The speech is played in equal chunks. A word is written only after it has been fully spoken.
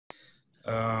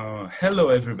Hello,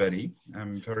 everybody.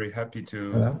 I'm very happy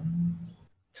to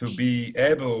be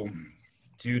able,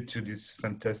 due to this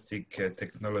fantastic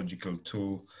technological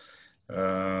tool,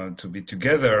 to be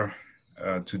together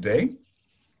today.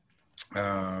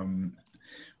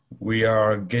 We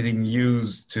are getting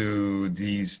used to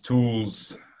these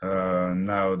tools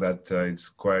now that it's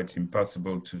quite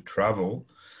impossible to travel,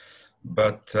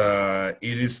 but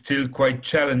it is still quite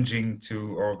challenging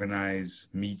to organize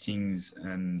meetings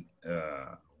and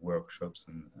workshops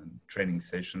and training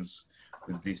sessions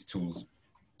with these tools,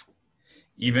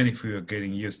 even if we are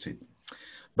getting used to it.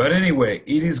 But anyway,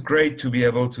 it is great to be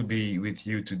able to be with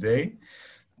you today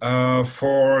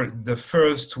for the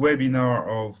first webinar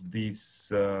of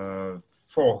this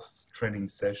fourth training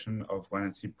session of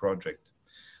OneC project.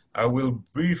 I will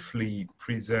briefly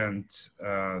present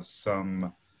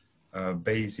some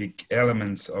basic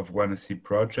elements of OneC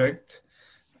project.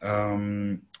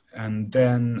 And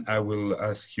then I will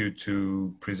ask you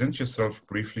to present yourself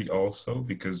briefly also,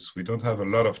 because we don't have a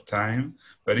lot of time,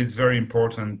 but it's very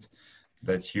important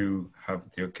that you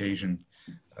have the occasion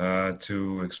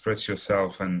to express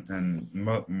yourself and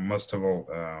most of all,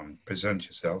 present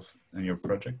yourself and your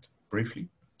project briefly.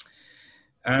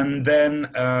 And then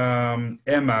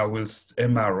Emma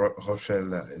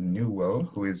Rochelle Newell,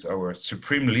 who is our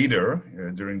supreme leader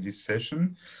during this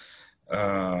session,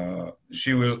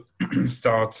 she will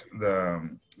start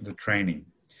the training.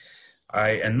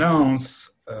 I announce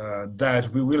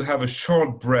that we will have a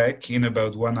short break in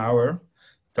about 1 hour,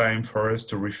 time for us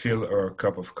to refill our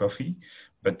cup of coffee,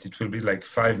 but it will be like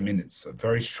 5 minutes, a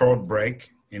very short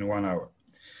break in 1 hour.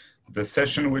 The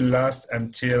session will last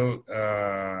until,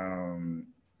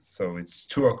 so it's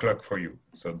 2 o'clock for you.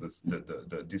 So this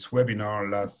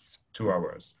webinar lasts 2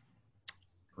 hours,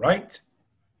 right?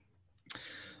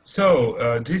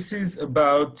 So this is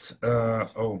about,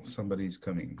 oh, somebody is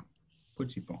coming.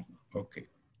 Petit pont, okay.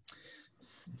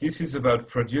 This is about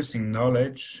producing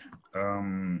knowledge,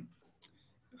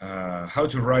 how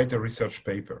to write a research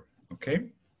paper, okay?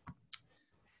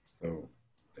 So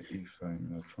if I'm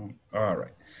not wrong, all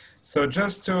right. So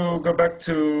just to go back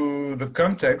to the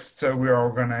context, we are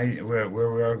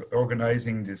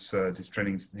organizing this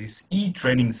this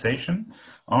e-training session,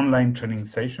 online training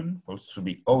session, also should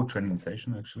be training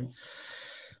session actually.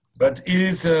 But it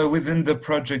is within the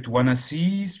project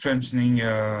OneC, strengthening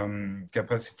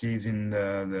capacities in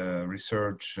the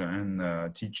research and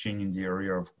teaching in the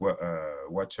area of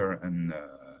water and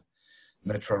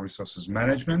natural resources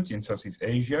management in Southeast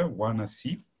Asia,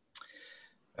 OneC.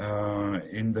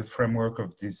 In the framework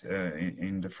of this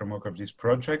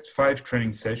project, 5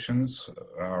 training sessions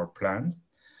are planned.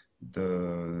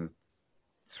 The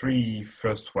 3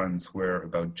 first ones were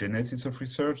about genesis of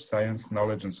research, science,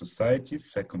 knowledge, and society.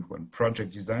 Second one,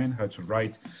 project design, how to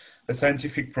write a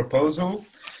scientific proposal.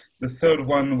 The third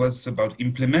one was about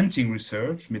implementing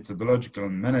research, methodological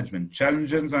and management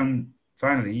challenges. And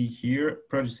finally, here,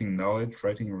 producing knowledge,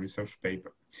 writing a research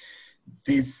paper.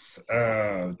 This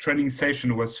training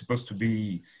session was supposed to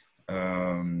be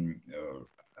like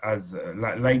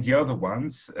the other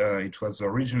ones. It was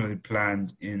originally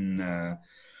planned in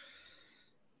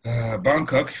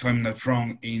Bangkok, if I'm not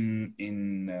wrong, in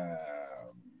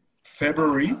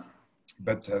February,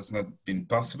 but has not been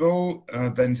possible.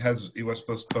 Then it was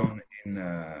postponed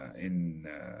in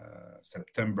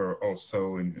September,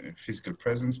 also in physical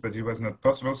presence, but it was not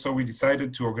possible. So we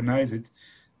decided to organize it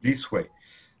this way.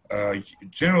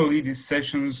 Generally, these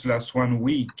sessions last 1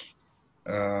 week,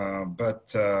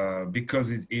 but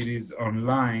because it is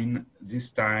online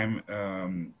this time,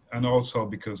 and also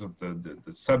because of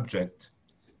the subject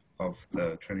of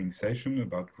the training session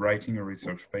about writing a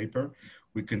research paper,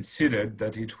 we considered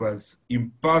that it was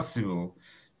impossible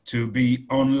to be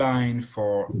online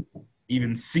for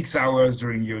even 6 hours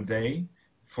during your day,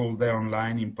 full day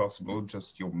online, impossible,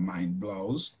 just your mind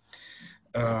blows.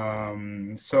 We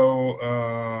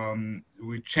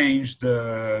changed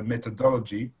the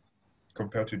methodology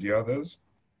compared to the others.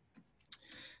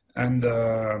 And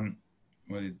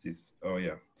what is this? Oh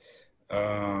yeah.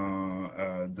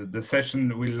 The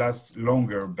session will last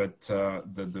longer, but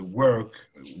the work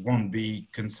won't be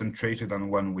concentrated on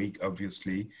 1 week,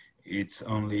 obviously. It's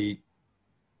only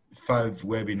 5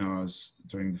 webinars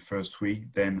during the first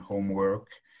week, then homework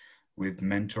with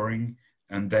mentoring,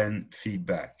 and then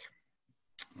feedback.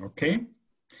 Okay.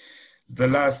 The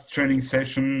last training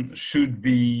session should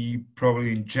be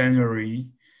probably in January,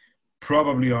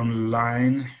 probably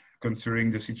online,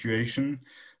 considering the situation.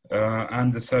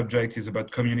 And the subject is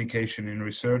about communication in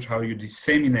research, how you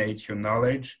disseminate your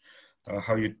knowledge,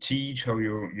 how you teach, how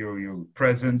you're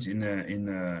present in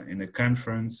a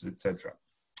conference, etc.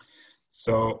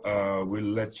 So we'll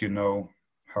let you know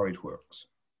how it works.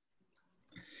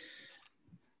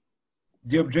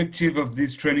 The objective of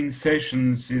these training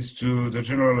sessions the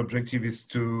general objective is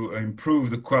to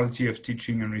improve the quality of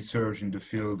teaching and research in the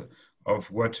field of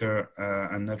water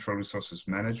and natural resources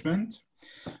management.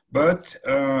 But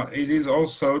it is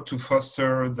also to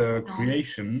foster the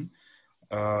creation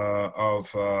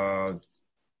of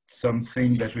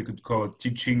something that we could call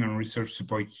teaching and research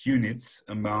support units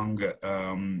among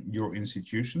your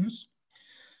institutions,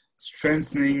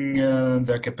 strengthening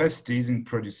their capacities in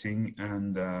producing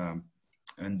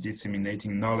and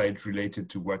disseminating knowledge related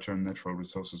to water and natural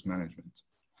resources management.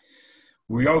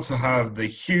 We also have the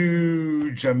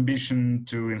huge ambition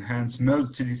to enhance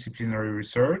multidisciplinary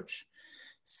research,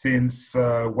 since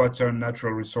water and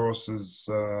natural resources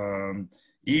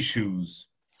issues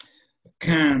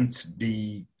can't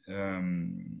be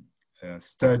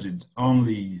studied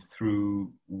only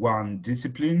through one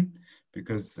discipline,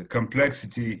 because the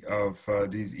complexity of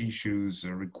these issues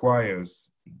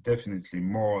requires definitely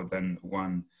more than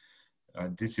one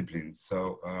discipline.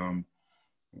 So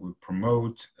we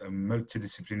promote a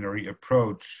multidisciplinary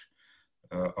approach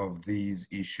of these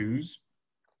issues.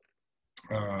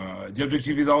 The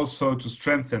objective is also to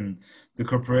strengthen the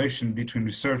cooperation between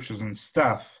researchers and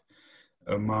staff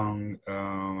among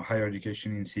higher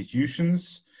education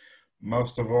institutions,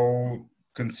 most of all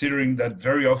considering that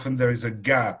very often there is a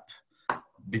gap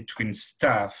between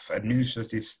staff,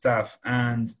 administrative staff,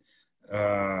 and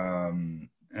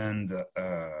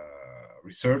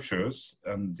researchers,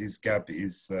 and this gap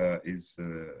is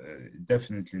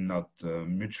definitely not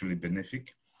mutually benefic.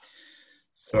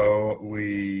 So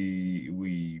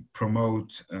we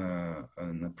promote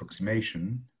an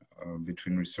approximation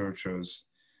between researchers,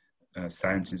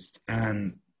 scientists,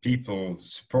 and people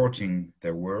supporting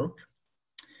their work.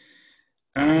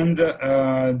 And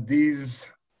these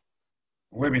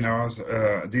webinars,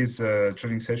 these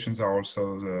training sessions are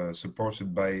also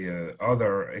supported by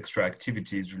other extra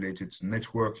activities related to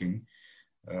networking,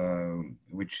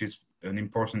 which is an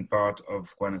important part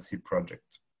of Guanasi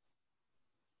project.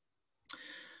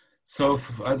 So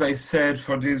as I said,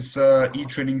 for this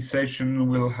e-training session,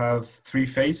 we'll have 3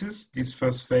 phases. This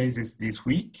first phase is this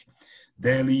week,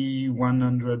 daily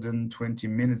 120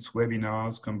 minutes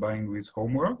webinars combined with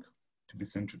homework to be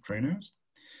sent to trainers.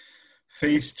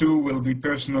 Phase 2 will be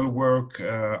personal work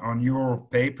on your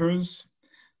papers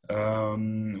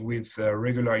with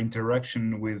regular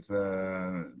interaction with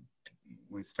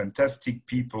fantastic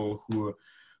people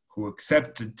who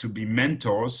accepted to be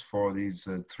mentors for these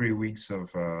 3 weeks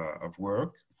of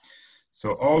work.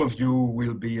 So all of you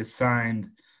will be assigned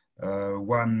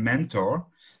one mentor.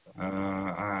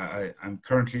 I'm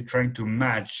currently trying to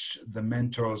match the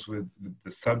mentors with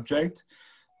the subject.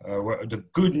 The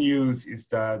good news is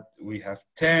that we have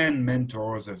 10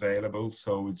 mentors available,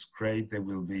 so it's great. They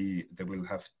will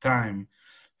have time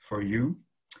for you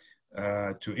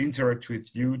to interact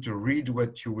with you, to read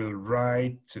what you will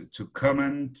write, to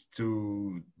comment,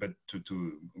 to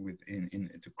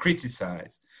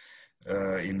criticize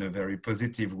in a very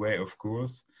positive way, of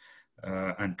course,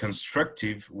 and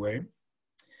constructive way.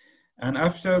 And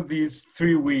after these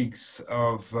 3 weeks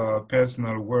of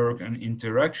personal work and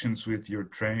interactions with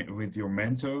your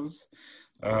mentors,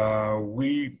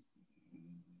 we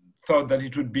thought that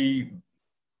it would be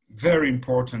very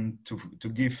important to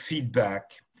give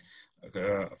feedback,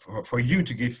 for you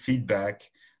to give feedback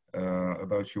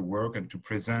about your work and to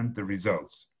present the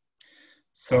results.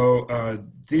 So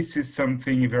this is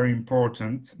something very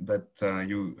important that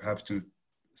you have to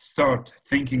start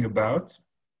thinking about,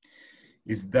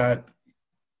 is that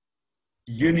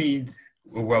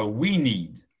we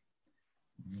need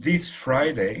this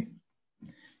Friday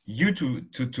you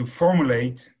to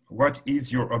formulate what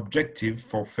is your objective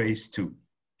for phase 2.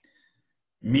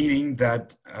 Meaning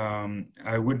that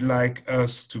I would like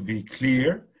us to be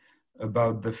clear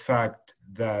about the fact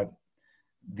that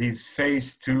this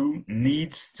phase 2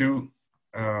 needs to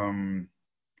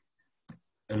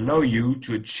allow you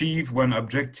to achieve one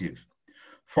objective.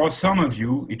 For some of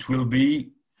you, it will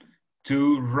be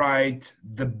to write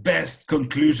the best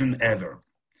conclusion ever.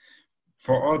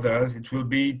 For others, it will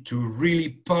be to really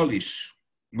polish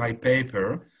my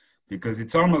paper because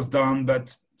it's almost done,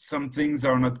 but some things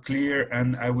are not clear,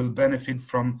 and I will benefit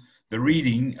from the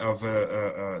reading of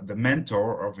the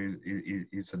mentor of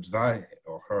his advice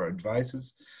or her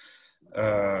advices.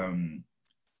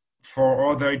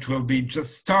 For other, it will be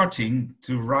just starting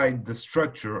to write the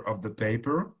structure of the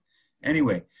paper.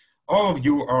 Anyway, all of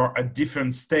you are at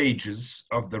different stages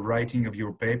of the writing of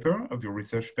your paper, of your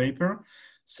research paper.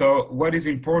 So what is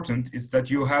important is that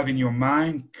you have in your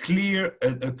mind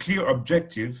a clear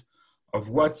objective of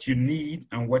what you need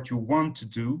and what you want to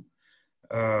do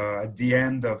at the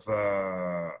end of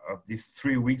these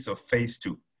 3 weeks of phase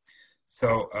 2.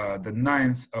 So the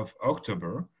 9th of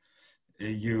October,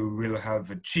 you will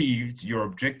have achieved your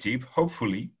objective,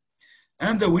 hopefully.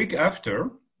 And the week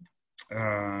after,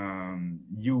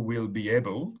 you will be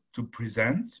able to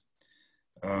present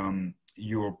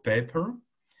your paper.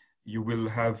 You will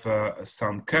have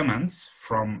some comments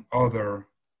from other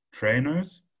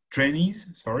trainees,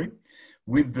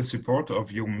 with the support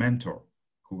of your mentor,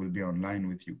 who will be online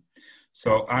with you.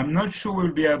 So I'm not sure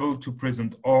we'll be able to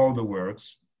present all the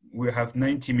works. We have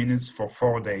 90 minutes for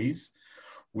 4 days,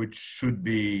 which should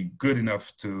be good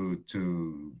enough to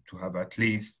have at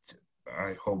least,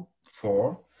 I hope,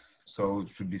 4. So it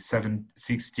should be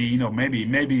 16, or maybe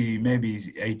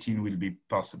 18 will be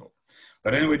possible.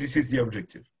 But anyway, this is the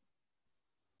objective.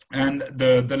 And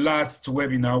the last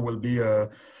webinar will be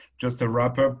just a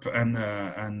wrap up and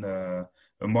a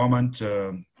moment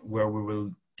where we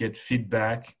will get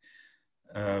feedback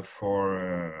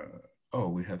oh,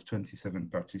 we have 27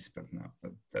 participants now.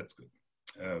 That's good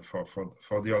for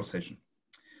the whole session.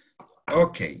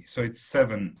 Okay, so it's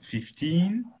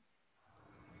 7:15.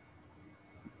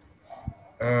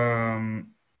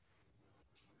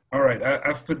 All right,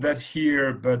 I've put that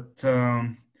here, but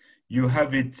you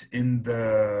have it in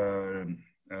the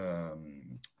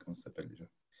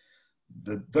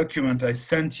document I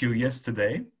sent you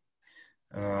yesterday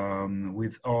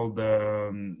with all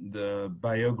the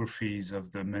biographies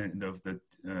of the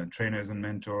trainers and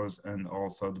mentors, and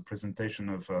also the presentation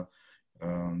of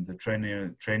the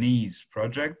trainees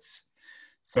projects.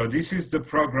 So this is the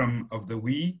program of the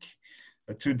week.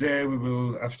 Today we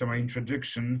will, after my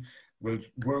introduction, we'll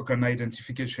work on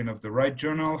identification of the right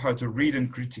journal, how to read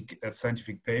and critique a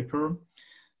scientific paper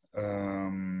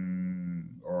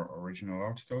or original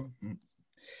article,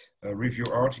 review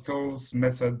articles,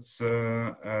 methods,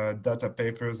 data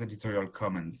papers, editorial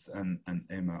comments, and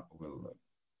Emma will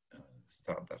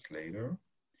start that later.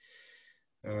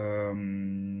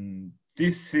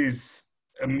 This is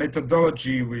a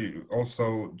methodology, we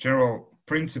also general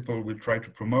principle we try to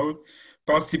promote.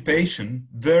 Participation,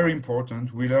 very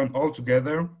important. We learn all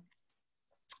together.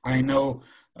 I know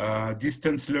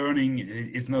distance learning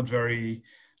is not very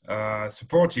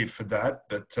supportive for that,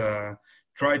 but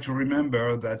try to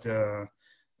remember that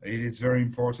it is very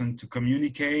important to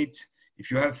communicate. If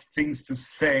you have things to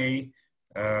say,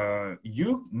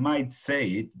 you might say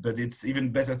it, but it's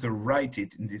even better to write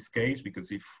it in this case,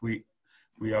 because if we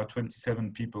are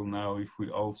 27 people now, if we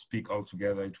all speak all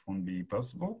together, it won't be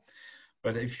possible.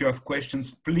 But if you have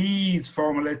questions, please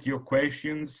formulate your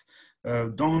questions.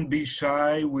 Don't be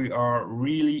shy. We are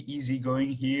really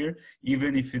easygoing here.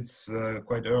 Even if it's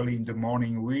quite early in the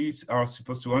morning, we are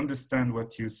supposed to understand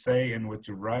what you say and what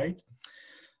you write.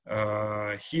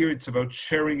 Here it's about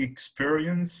sharing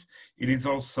experience. It is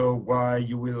also why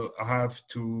you will have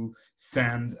to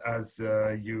send, as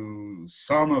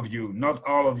some of you, not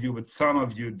all of you, but some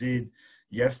of you did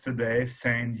yesterday,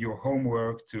 send your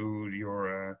homework to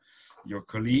your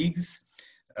colleagues.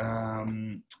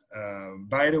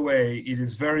 By the way, it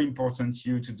is very important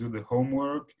you to do the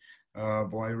homework.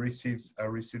 I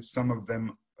received some of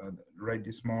them right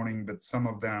this morning, but some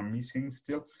of them are missing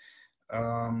still.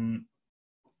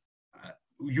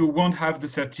 You won't have the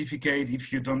certificate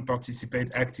if you don't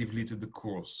participate actively to the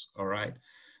course, all right?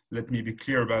 Let me be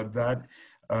clear about that.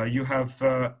 You have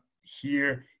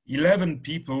here 11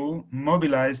 people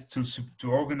mobilized to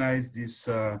organize this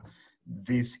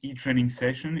e-training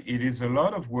session. It is a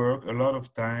lot of work, a lot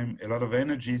of time, a lot of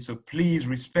energy, so please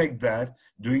respect that,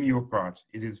 doing your part.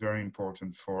 It is very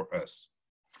important for us.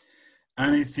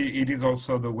 And it is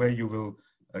also the way you will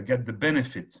get the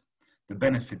benefits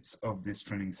of this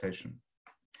training session.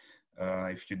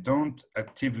 If you don't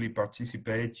actively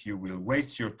participate, you will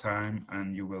waste your time,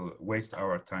 and you will waste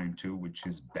our time too, which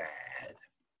is bad.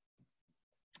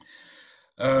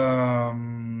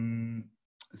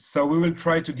 So we will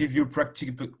try to give you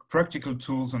practical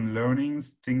tools and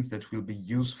learnings, things that will be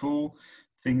useful,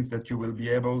 things that you will be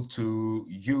able to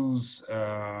use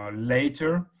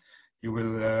later. You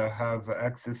will have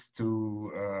access to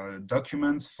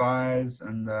documents, files,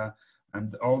 and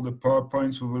all the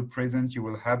PowerPoints we will present. You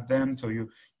will have them, so you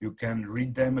can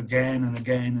read them again and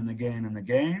again and again and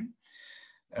again.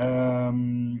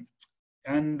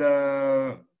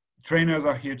 Trainers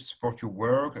are here to support your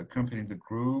work, accompany the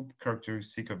group.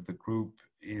 Characteristic of the group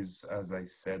is, as I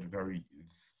said, very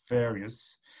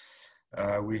various.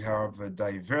 We have a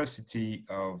diversity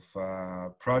of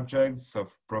projects,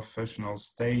 of professional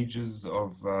stages,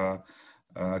 of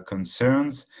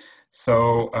concerns.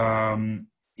 So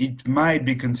it might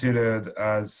be considered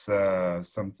as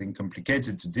something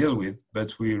complicated to deal with,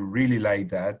 but we really like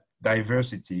that.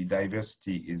 Diversity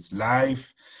is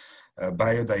life.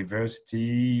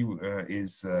 Biodiversity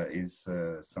is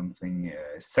something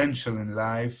essential in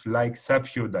life, like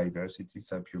sapiodiversity,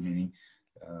 sapio meaning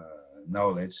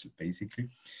knowledge, basically.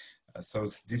 So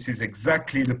this is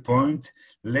exactly the point.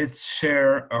 Let's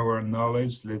share our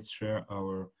knowledge, let's share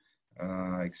our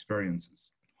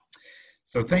experiences.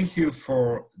 So thank you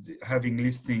for having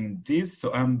listening this.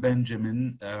 So I'm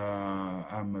Benjamin,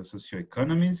 I'm a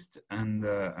socioeconomist, and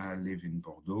I live in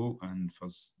Bordeaux. And for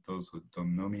those who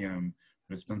don't know me, I'm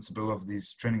responsible of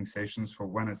these training sessions for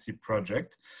WANASI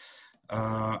project.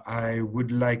 I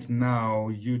would like now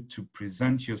you to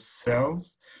present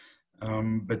yourselves,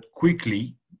 but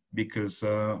quickly, because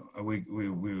we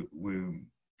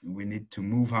need to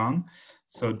move on.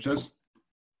 So just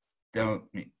tell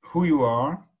me who you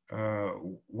are,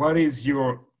 what is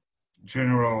your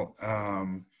general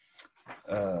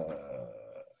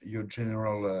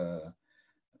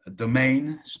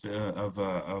domain of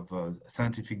a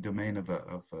scientific domain of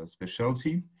a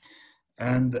specialty,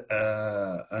 and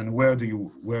where do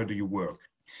you work?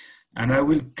 And I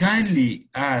will kindly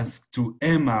ask to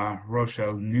Emma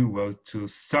Rochelle Newell to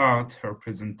start her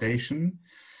presentation,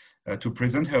 to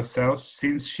present herself,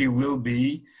 since she will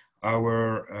be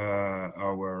our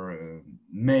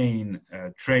main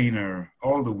trainer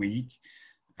all the week,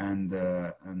 and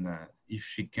if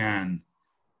she can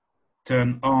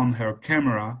turn on her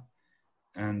camera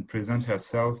and present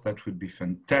herself, that would be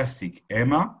fantastic.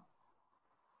 Emma?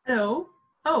 Hello.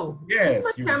 Oh, yes.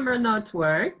 Does my camera not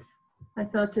work? I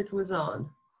thought it was on.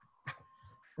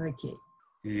 Okay.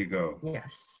 Here you go.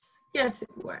 Yes. Yes, it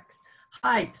works.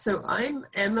 Hi, so I'm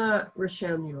Emma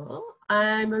Rochelle Newell.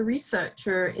 I'm a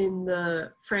researcher in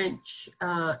the French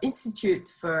Institute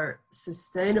for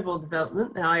Sustainable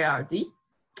Development, the IRD,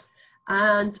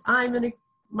 and I'm a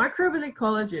microbial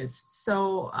ecologist.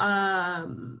 So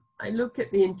I look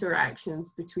at the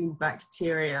interactions between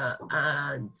bacteria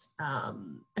and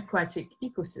aquatic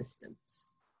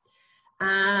ecosystems.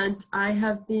 And I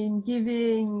have been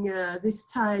giving this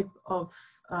type of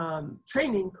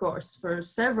training course for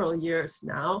several years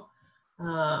now,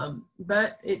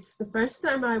 but it's the first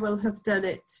time I will have done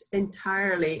it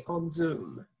entirely on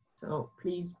Zoom. So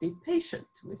please be patient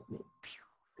with me.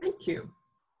 Thank you.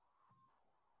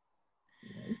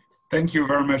 Thank you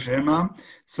very much, Emma.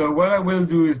 So what I will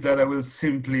do is that I will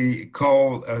simply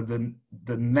call the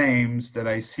names that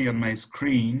I see on my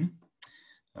screen,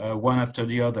 one after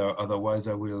the other, otherwise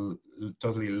I will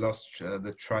totally lost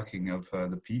the tracking of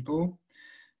the people.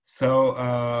 So,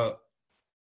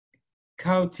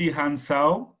 Kauti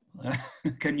Hansao,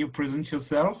 can you present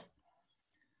yourself?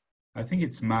 I think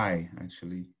it's Mai,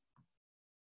 actually.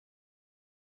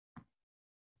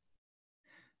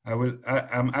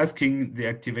 I'm asking the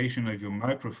activation of your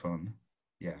microphone.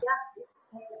 Yeah.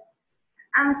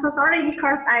 I'm so sorry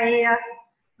because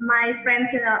my friend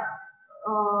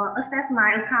access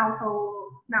my account, so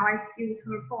now I use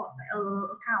her phone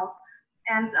account.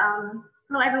 And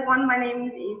hello everyone, my name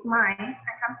is Mai.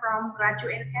 I come from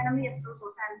Graduate Academy of Social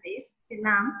Sciences,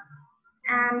 Vietnam,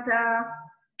 and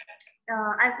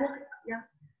I work. Yeah,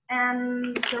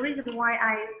 and the reason why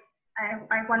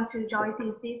I want to join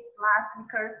this class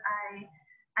because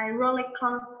I really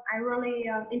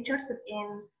interested in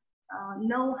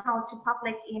know how to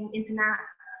publish in internet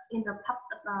in the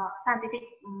scientific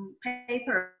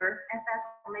paper,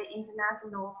 especially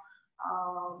international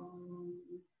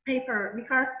paper,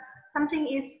 because something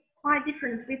is quite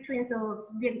different between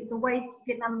the way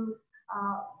Vietnam,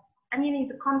 I mean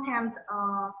the content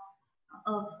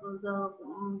of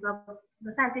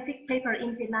the scientific paper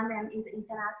in Vietnam and in the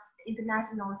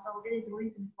international. So this is the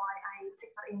reason why I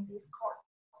take part in this course.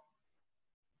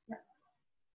 Yeah.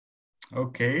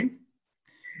 Okay,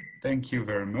 thank you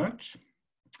very much.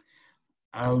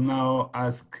 I'll now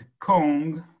ask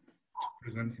Kong to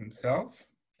present himself.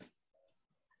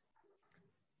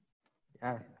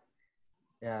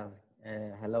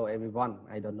 Hello everyone.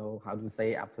 I don't know how to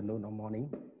say afternoon or morning.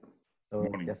 So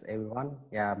morning. Just everyone.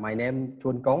 Yeah, my name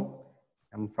Chuan Kong.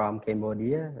 I'm from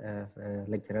Cambodia as a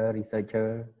lecturer,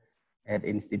 researcher at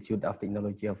Institute of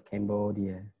Technology of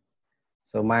Cambodia.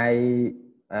 So my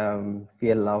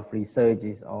field of research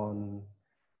is on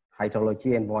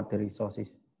hydrology and water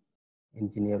resources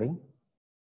engineering.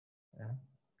 Yeah.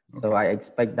 Okay. So I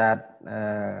expect that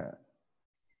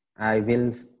I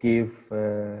will give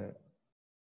the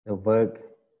work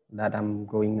that I'm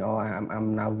going on.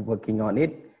 I'm now working on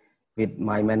it with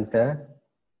my mentor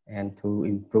and to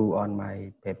improve on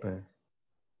my paper.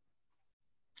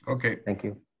 Okay. Thank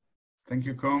you. Thank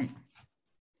you, Kong.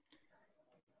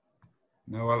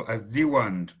 Now I'll ask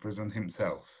D1 to present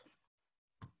himself.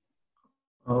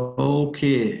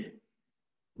 Okay.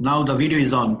 Now the video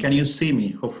is on. Can you see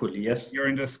me? Hopefully, yes. You're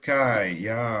in the sky,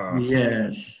 yeah.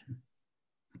 Yes.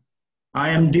 I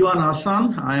am Diwan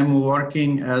Hassan. I am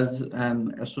working as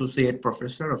an associate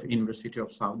professor of University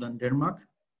of Southern Denmark,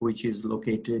 which is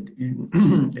located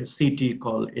in a city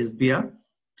called Esbjerg.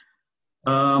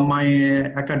 My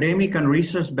academic and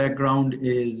research background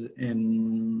is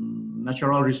in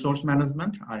natural resource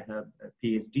management. I have a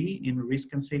PhD in risk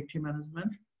and safety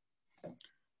management.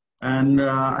 And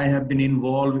I have been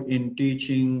involved in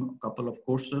teaching a couple of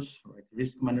courses like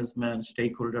risk management,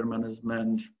 stakeholder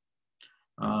management,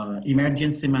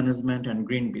 emergency management, and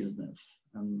green business.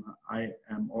 And I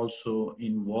am also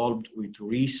involved with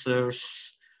research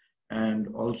and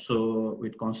also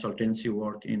with consultancy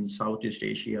work in Southeast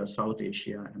Asia, South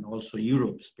Asia, and also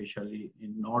Europe, especially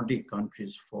in Nordic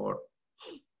countries for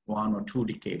 1 or 2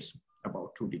 decades,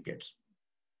 about 2 decades.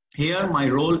 Here, my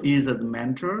role is as a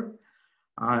mentor.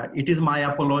 It is my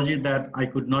apology that I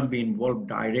could not be involved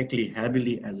directly,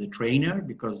 heavily as a trainer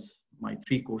because my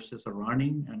 3 courses are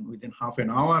running, and within half an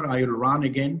hour, I will run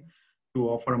again to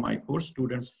offer my course.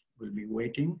 Students will be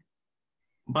waiting.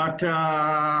 But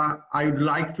I would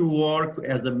like to work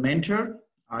as a mentor.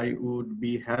 I would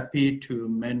be happy to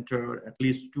mentor at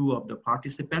least 2 of the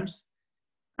participants.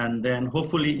 And then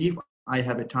hopefully, if I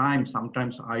have a time,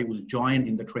 sometimes I will join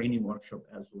in the training workshop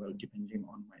as well, depending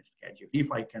on my schedule.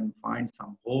 If I can find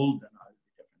some hole, then I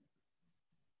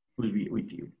will be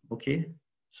with you, okay?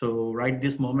 So right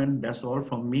this moment, that's all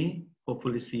from me.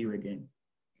 Hopefully see you again.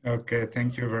 Okay,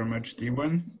 thank you very much,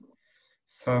 D1.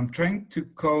 So I'm trying to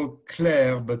call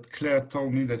Claire, but Claire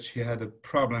told me that she had a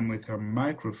problem with her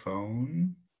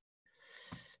microphone.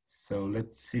 So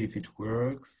let's see if it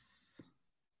works.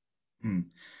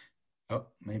 Oh,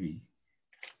 maybe.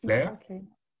 Claire? It's okay.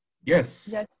 Yes.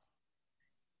 Yes.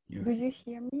 Do you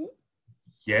hear me?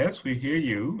 Yes, we hear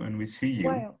you and we see you.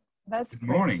 Well, that's Good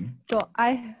great. Morning. So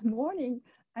I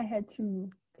had to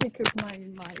pick up my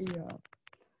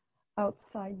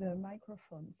outside the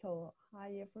microphone. So hi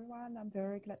everyone, I'm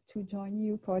very glad to join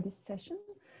you for this session.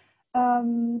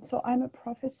 So I'm a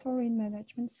professor in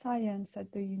management science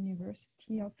at the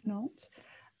University of Nantes.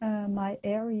 My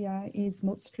area is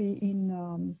mostly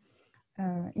in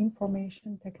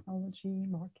information technology,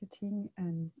 marketing,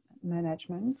 and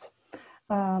management.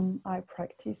 I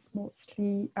practice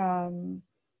mostly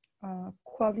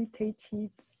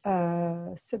qualitative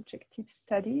subjective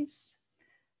studies,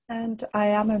 and I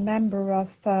am a member of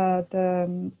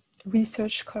the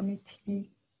research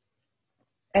committee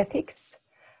ethics.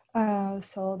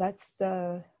 So that's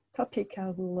the topic I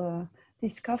will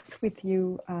discuss with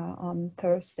you on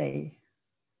Thursday.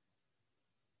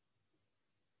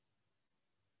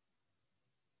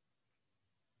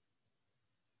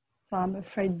 So I'm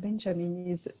afraid Benjamin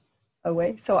is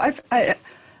away. So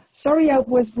sorry, I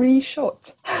was really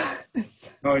short.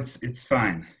 No, it's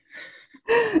fine.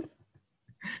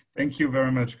 Thank you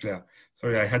very much, Claire.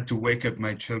 Sorry, I had to wake up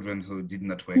my children who did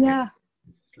not wake up.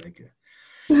 It's like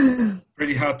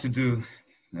pretty hard to do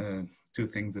 2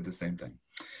 things at the same time.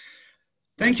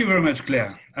 Thank you very much,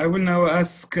 Claire. I will now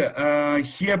ask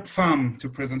Hiep Pham to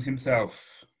present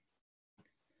himself.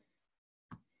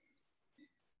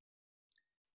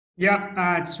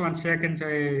 Yeah, just 1 second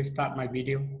to start my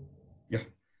video. Yeah,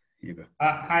 here you go.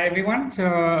 Hi everyone. So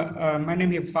my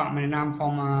name is Hiep Pham and I'm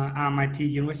from MIT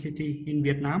University in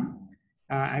Vietnam.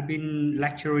 I've been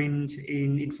lecturing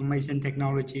in information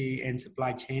technology and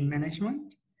supply chain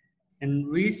management. And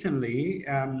recently,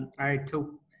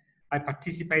 I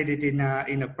participated in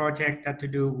a project that to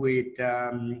do with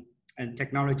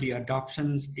technology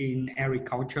adoptions in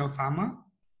agriculture farmer.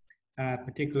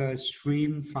 Particular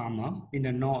shrimp farmer in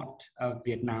the north of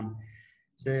Vietnam.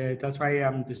 So that's why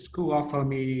the school offered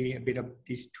me a bit of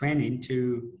this training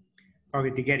to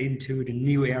probably to get into the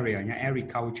new area,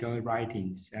 agriculture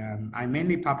writings. I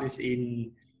mainly publish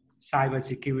in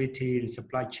cybersecurity and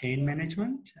supply chain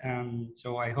management.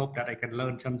 So I hope that I can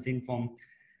learn something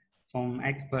from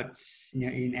experts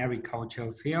in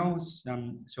agriculture fields.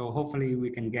 So hopefully we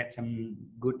can get some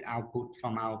good output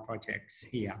from our projects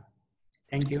here.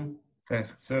 Thank you.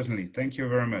 Certainly. Thank you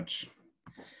very much.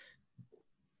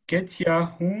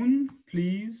 Ketia Hoon,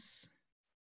 please.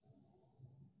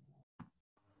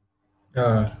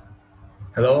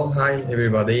 Hello, hi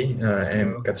everybody.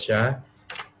 I'm Katja.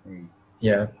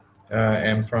 Yeah,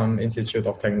 I'm from Institute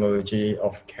of Technology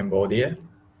of Cambodia.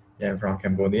 Yeah, I'm from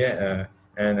Cambodia,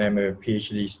 and I'm a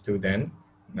PhD student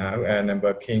now, and I'm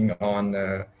working on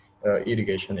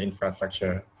irrigation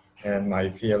infrastructure. And my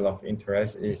field of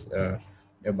interest is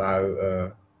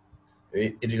about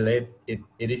it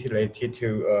is related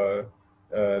to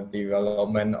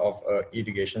development of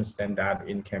irrigation standard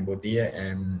in Cambodia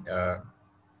and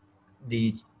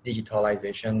the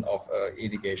digitalization of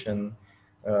irrigation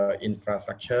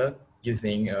infrastructure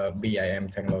using BIM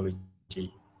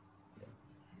technology.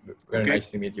 Very Okay.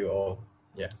 nice to meet you all.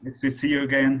 Yeah. Nice to see you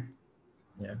again.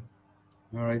 Yeah.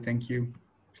 All right, thank you.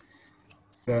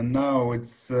 So now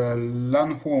it's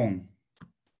Lan Huang.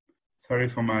 Sorry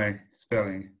for my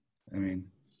spelling, I mean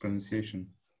pronunciation.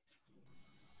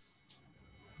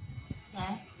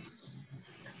 Yeah.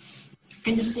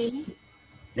 Can you see me?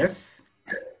 Yes.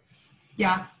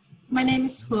 Yeah. My name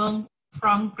is Huang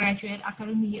from Graduate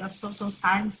Academy of Social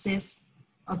Sciences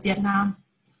of Vietnam.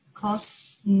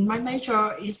 Course, my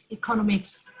major is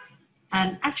economics,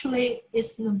 and actually,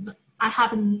 I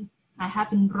haven't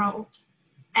wrote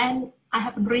and I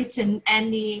haven't written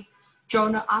any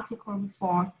journal article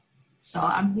before, so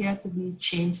I'm here to be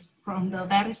changed from the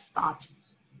very start.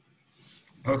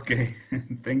 Okay,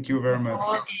 thank you very much.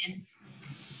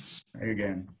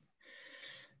 Again.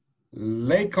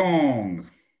 Lei Kong.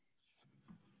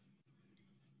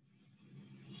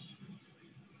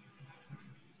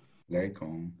 Lei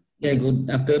Kong. Yeah, good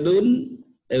afternoon,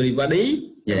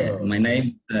 everybody. Yeah, my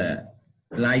name is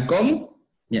Lai Kong.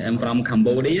 Yeah, I'm from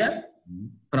Cambodia,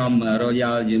 from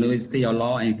Royal University of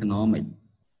Law and Economics.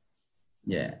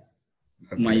 Yeah,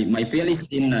 okay. my field is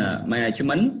in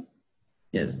management.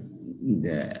 Yes,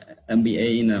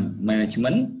 MBA in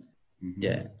management.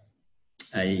 Yeah,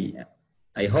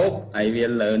 I hope I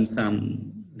will learn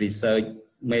some research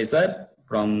method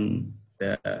from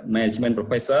the management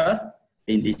professor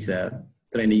in this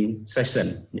training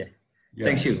session. Yeah.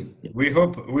 Thank you. We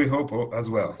hope as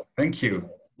well. Thank you.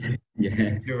 Yeah.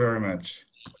 Thank you very much.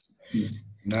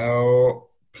 Now,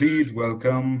 please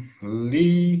welcome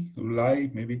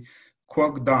Lai, maybe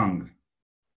Quoc Dang.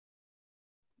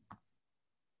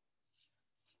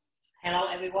 Hello,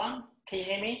 everyone. Can you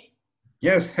hear me?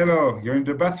 Yes, hello. You're in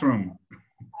the bathroom.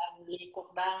 I'm Lee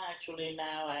Quoc Dang. Actually,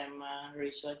 now I'm a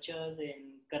researcher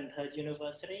in Cần Thơ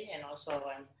University, and also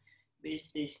I'm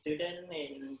PhD student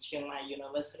in Chiang Mai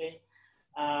University.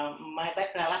 My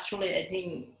background, actually, I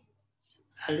think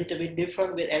a little bit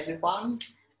different with everyone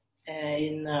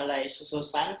in like social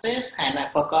sciences, and I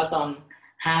focus on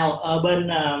how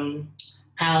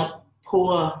how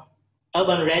poor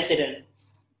urban residents,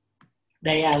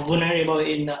 they are vulnerable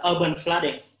in the urban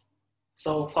flooding.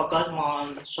 So focus more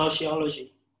on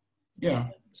sociology. Yeah.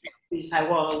 Since I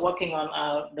was working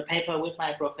on the paper with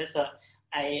my professor,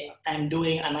 I'm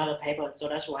doing another paper, so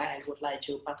that's why I would like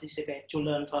to participate to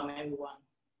learn from everyone.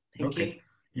 Thank you.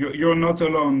 You're not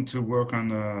alone to work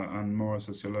on more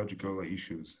sociological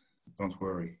issues. Don't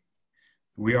worry,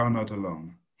 we are not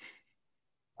alone.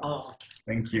 Oh,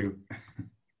 thank you.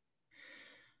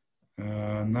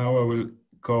 Now I will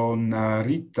call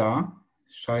Narita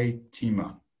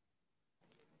Shaitima.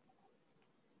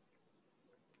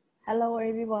 Hello,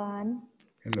 everyone.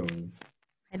 Hello.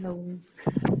 Hello.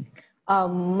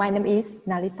 My name is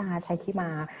Narita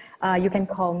Shaitima. You can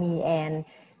call me, and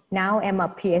now I'm a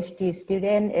PhD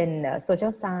student in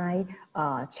social science,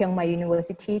 Chiang Mai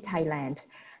University, Thailand.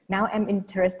 Now I'm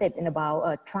interested in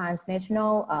about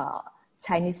transnational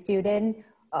Chinese students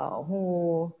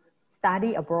who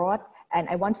study abroad, and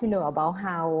I want to know about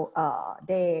how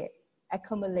they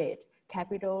accumulate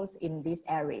capitals in this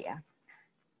area.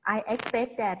 I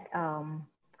expect that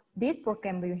this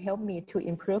program will help me to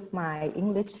improve my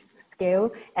English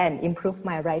skill and improve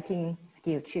my writing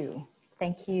skill too.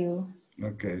 Thank you.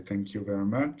 Okay, thank you very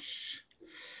much.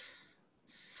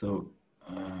 So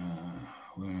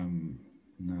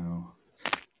now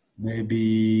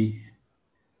maybe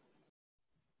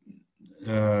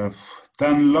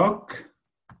Tan Lok.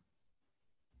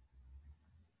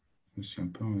 Je suis un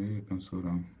peu ennuyé comme ça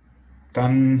là.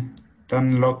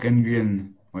 Tan Lok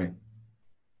Nguyen. Wait.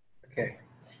 Okay.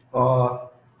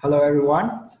 Hello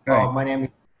everyone. My name is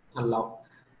Tan Lok.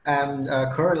 I'm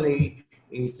currently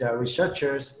a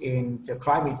researcher in the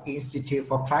Climate Institute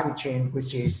for Climate Change,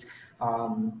 which is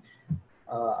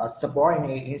a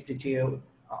subordinate institute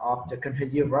of the Cần Thơ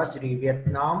University,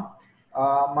 Vietnam.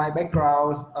 My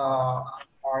backgrounds are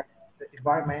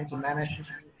environmental management,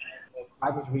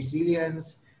 climate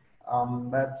resilience,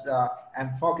 but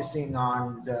I'm focusing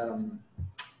on the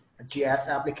GIS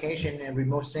application and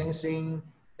remote sensing,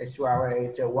 as well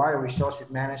as water resources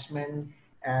management.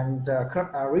 And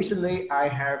recently, I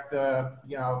have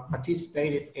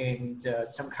participated in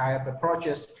some kind of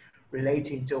projects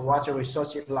relating to water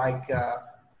resources, like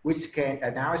risk-scan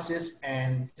analysis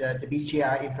and the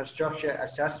BGI infrastructure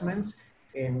assessments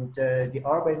in the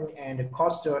urban and the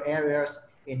coastal areas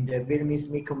in the Vietnamese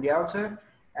Mekong Delta.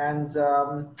 And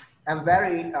I'm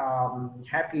very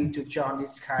happy to join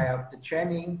this kind of the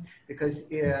training because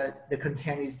the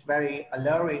content is very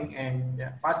alluring and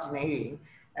fascinating.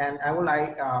 And I would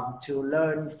like to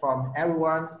learn from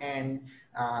everyone and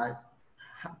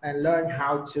learn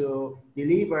how to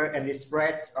deliver and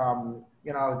spread,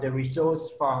 you know, the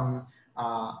results from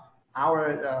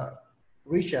our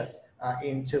research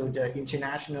into the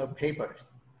international papers.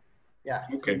 Yeah.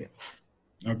 Okay.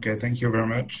 Okay. Thank you very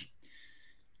much.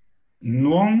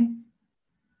 Nguyen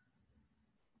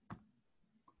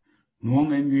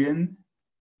Nguyen.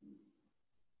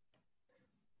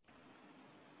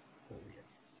 Oh,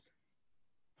 yes.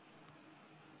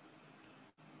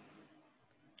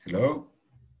 Hello.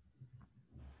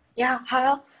 Yeah,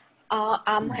 hello.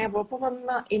 I have a problem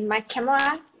in my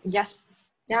camera. Yes.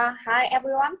 Yeah. Hi,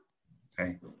 everyone.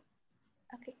 Hi.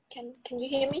 Okay. Can you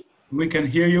hear me? We can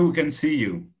hear you. We can see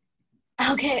you.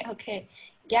 Okay. Okay.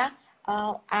 Yeah.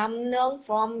 I'm known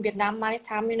from Vietnam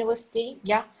Maritime University.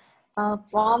 Yeah.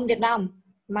 From Vietnam.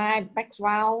 My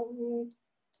background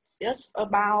is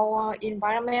about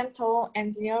environmental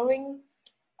engineering,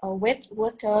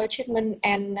 wastewater treatment,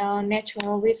 and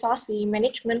natural resource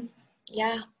management.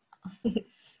 Yeah.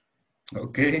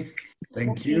 Okay.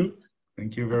 Thank you.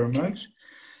 Thank you very much.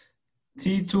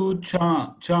 T2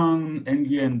 Chang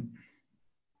Nguyen.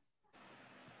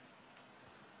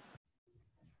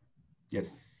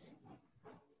 Yes.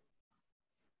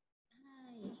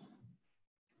 Hi.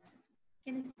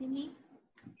 Can you see me?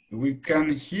 We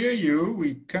can hear you.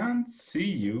 We can't see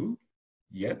you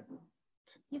yet.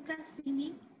 You can't see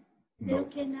me? No.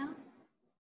 Okay now?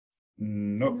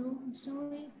 No. No, I'm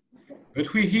sorry.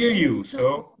 But we hear you,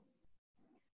 so.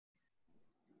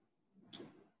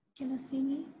 Can you see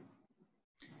me?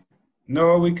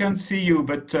 No, we can't see you,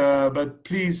 but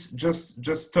please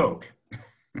just talk.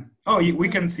 Oh, we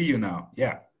can see you now.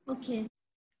 Yeah. Okay.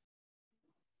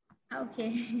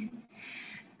 Okay.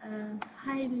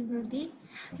 Hi everybody.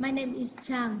 My name is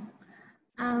Chang.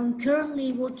 I'm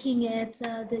currently working at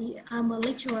I'm a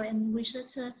lecturer and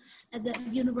researcher at the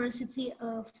University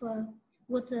of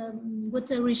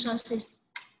Water Resources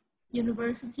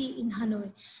University in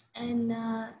Hanoi, and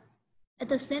at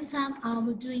the same time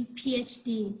I'm doing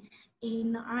PhD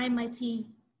in RMIT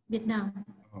Vietnam.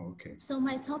 Oh, okay. So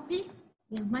my topic,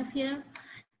 my field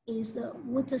is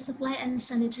water supply and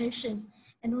sanitation,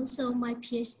 and also my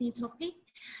PhD topic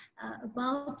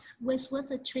about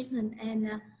wastewater treatment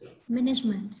and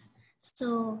management.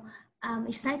 So I'm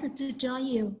excited to join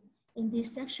you in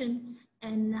this section,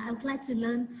 and I would like to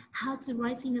learn how to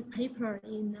writing a paper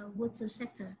in the water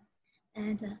sector.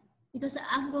 And because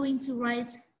I'm going to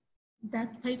write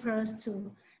that papers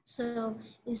too. So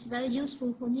it's very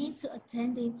useful for me to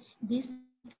attending this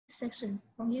section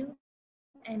from you,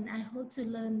 and I hope to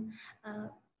learn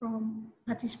from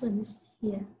participants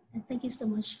here. And thank you so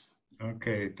much.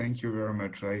 Okay, thank you very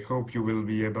much. I hope you will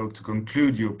be able to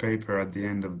conclude your paper at the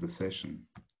end of the session.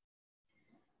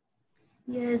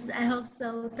 Yes, I hope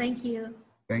so. Thank you.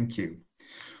 Thank you.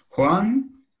 Juan?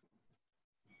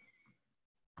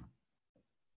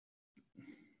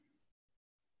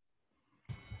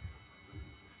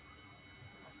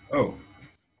 Oh,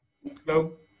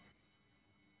 hello.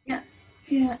 Yeah.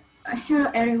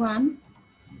 Hello, everyone.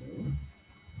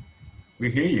 We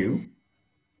hear you.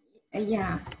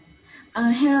 Yeah.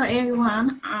 Hello,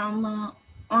 everyone. I'm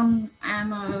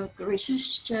a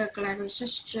researcher, class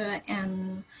researcher,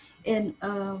 and in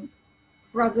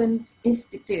Dragon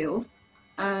Institute,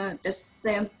 the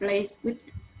same place with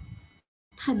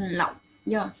Thanh Lộc.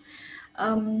 Yeah.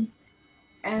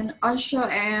 And also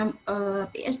I'm a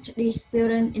PhD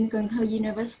student in Cần Thơ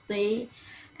University,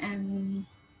 and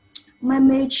my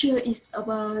major is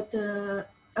about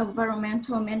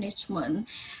environmental management,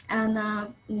 and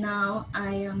now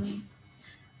I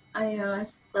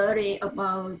study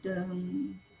about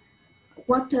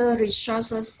water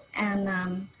resources and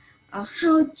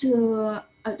how to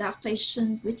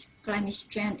adaptation with climate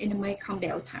change in the Mekong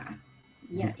Delta.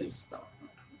 Yeah, Okay. it's so.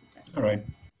 All right.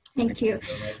 Thank you.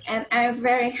 And I'm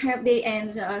very happy,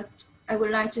 and I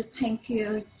would like to thank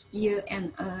you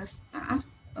and staff,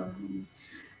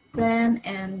 plan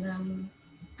and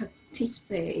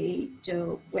participate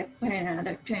the webinar,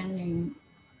 the training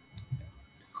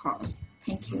course.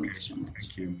 Thank you so much.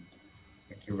 Thank you.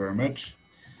 Thank you very much.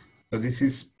 So this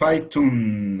is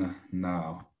Python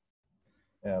now.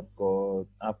 Yeah, good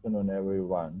afternoon,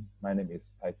 everyone. My name is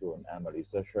Paitun. I'm a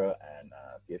researcher and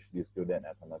a PhD student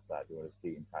at Thammasat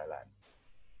University in Thailand.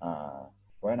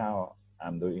 Right now,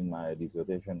 I'm doing my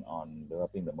dissertation on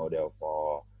developing the model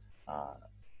for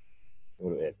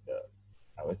evaluate the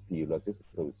OSP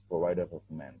logistics service provider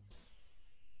performance.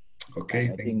 Okay.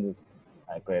 And I think it's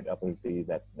a great opportunity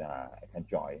that I can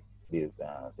join this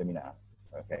seminar.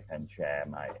 Okay, I can share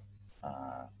my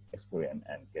experience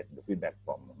and get the feedback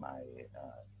from my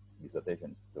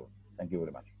dissertation too. Thank you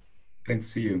very much.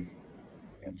 Thanks to you.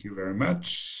 Thank you very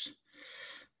much.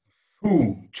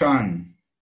 Fu Chan.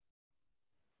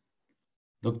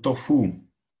 Dr. Fu,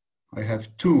 I have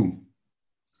two.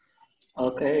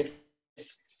 Okay.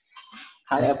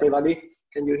 Hi, everybody.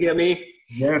 Can you hear me?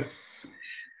 Yes.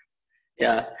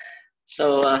 Yeah.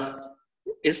 So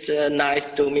it's nice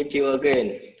to meet you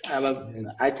again.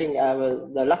 I think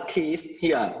I'm the luckiest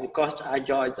here because I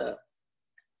joined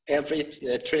every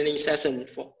training session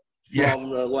from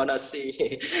what I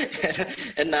see.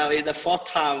 And now it's the fourth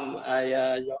time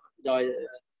I joined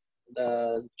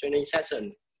the training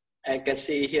session. I can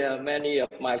see here many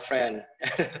of my friends.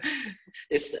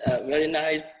 It's very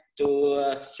nice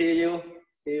to see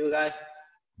you guys.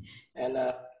 And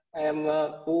I'm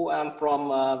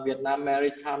from Vietnam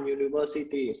Maritime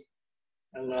University,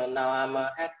 and now I'm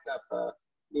head of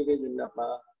division of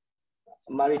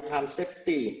maritime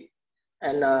safety.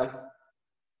 And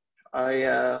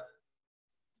I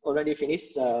already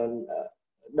finished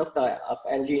Doctor of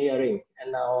Engineering,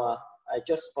 and now I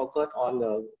just focus on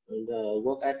the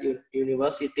work at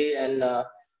university and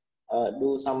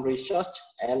do some research,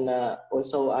 and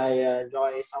also I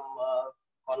join some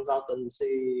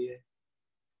consultancy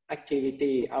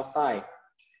activity outside.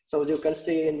 So you can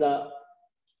see in the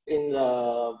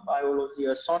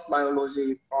biology, short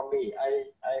biology from me, I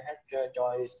had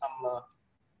joined some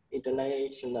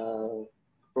international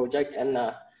project, and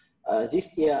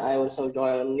this year I also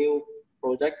joined a new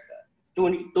project,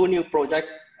 two new projects.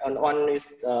 And one is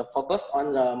focused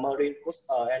on the marine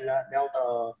coastal and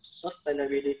delta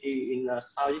sustainability in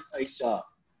Southeast Asia,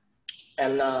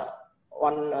 and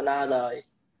another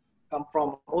is come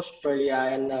from Australia,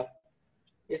 and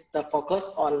it's the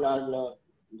focus on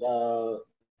the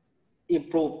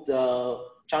improve the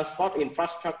transport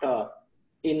infrastructure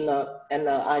in and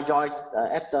I joined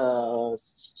at the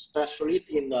specialist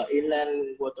in the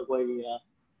inland waterway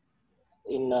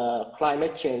in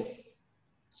climate change.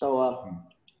 So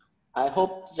I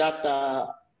hope that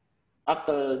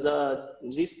after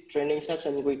this training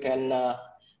session, we can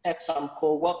have some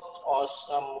co-work or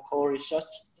some co-research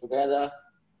together.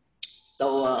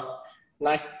 So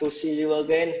nice to see you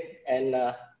again,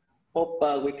 and hope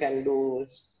we can do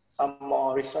some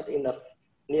more research in the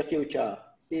near future.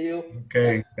 See you.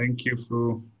 Okay, thank you,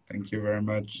 Fu. Thank you very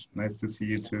much. Nice to see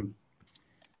you too.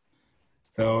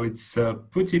 So it's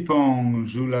Putipong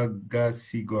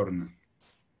Julagasigorn.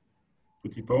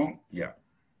 Putipong, yeah.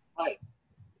 Hi.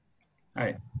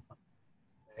 Hi.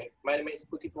 My name is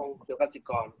Putipong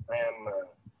Julagasigorn. I am a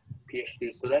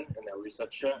PhD student and a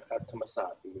researcher at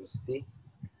Thammasat University.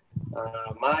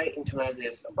 My interest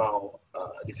is about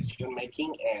decision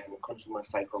making and consumer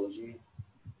psychology.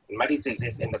 My thesis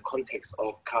is in the context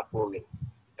of carpooling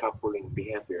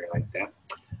behavior like that.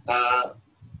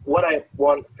 What I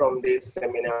want from this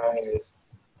seminar is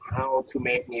how to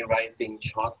make me writing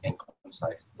short and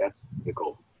concise. That's the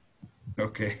goal.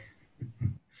 Okay.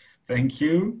 Thank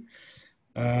you.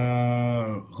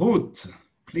 Ruth,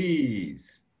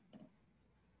 please.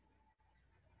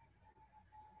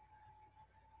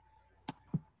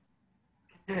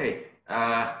 Hey,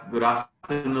 good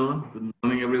afternoon, good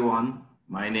morning, everyone.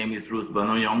 My name is Ruth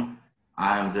Banoyong.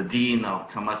 I'm the Dean of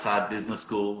Thammasat Business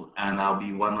School, and I'll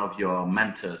be one of your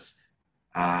mentors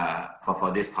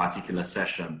for this particular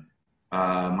session.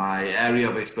 My area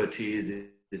of expertise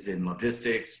is in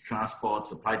logistics, transport,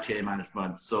 supply chain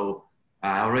management. So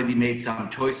I already made some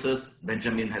choices.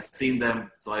 Benjamin has seen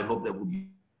them, so I hope that we'll be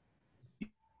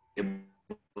able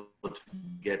to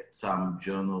get some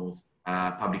journals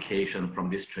publication from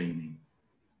this training.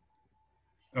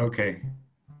 Okay.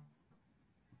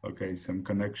 Okay, some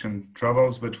connection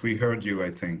troubles, but we heard you,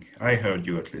 I think. I heard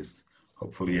you at least.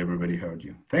 Hopefully everybody heard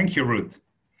you. Thank you, Ruth.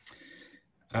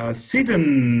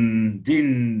 Sidon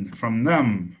Din from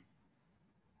NAM.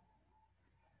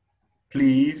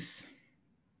 Please.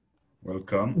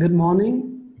 Welcome. Good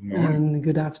morning, and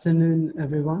good afternoon,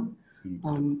 everyone.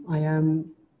 I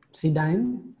am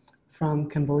Sidain from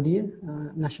Cambodia,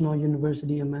 National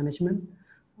University of Management.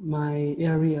 My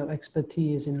area of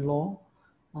expertise is in law.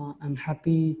 I'm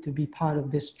happy to be part of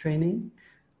this training,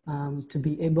 to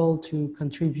be able to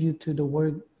contribute to the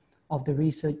work of the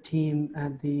research team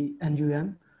at the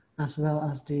NUM, as well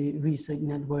as the research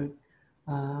network,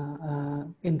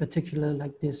 in particular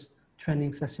like this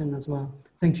training session as well.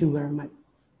 Thank you very much.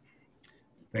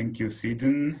 Thank you,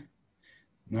 Sidon.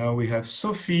 Now we have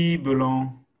Sophie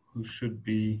Belon, who should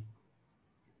be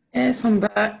Yes, I'm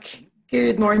back.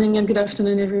 Good morning and good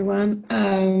afternoon, everyone.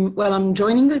 Well, I'm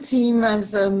joining the team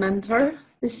as a mentor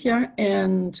this year,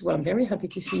 and well, I'm very happy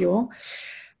to see you all.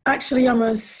 Actually, I'm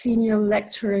a senior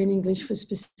lecturer in English for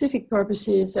specific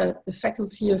purposes at the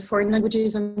Faculty of Foreign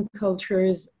Languages and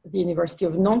Cultures at the University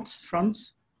of Nantes,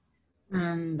 France.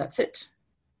 And that's it.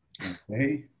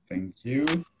 Okay, thank you.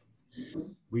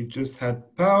 We just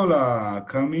had Paula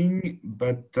coming,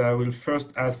 but I will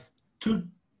first ask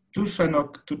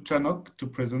Tuchanok to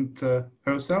present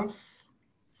herself.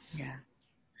 Yeah.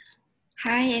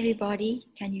 Hi, everybody.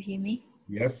 Can you hear me?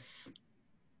 Yes.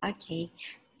 Okay.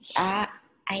 I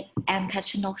am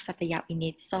Tuchanok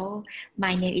Satayapinit. So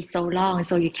my name is so long,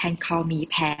 so you can call me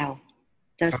Pal.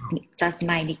 Just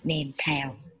my nickname,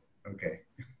 Pal. Okay.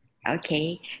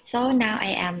 Okay. So now I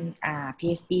am a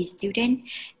PhD student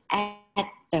at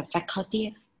the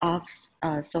Faculty of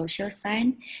Social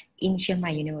Science in Chiang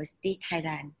Mai University,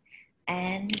 Thailand.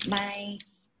 And I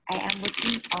am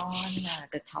working on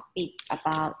the topic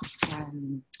about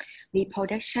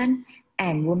reproduction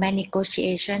and women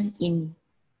negotiation in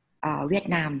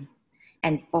Vietnam,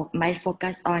 and my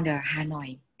focus on the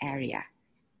Hanoi area.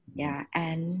 Yeah,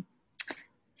 and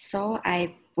so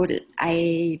I would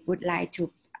like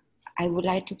to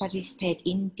participate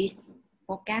in this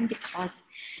program because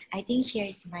I think here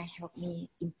is might help me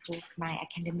improve my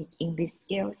academic English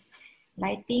skills,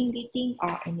 writing, reading,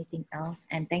 or anything else.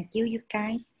 And thank you, you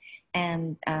guys,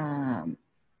 and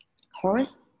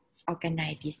host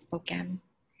organize this program.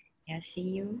 Yeah, see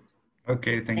you.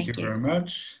 Okay, thank you very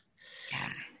much. Yeah.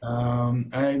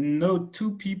 I know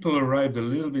two people arrived a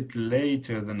little bit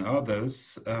later than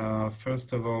others.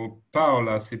 First of all,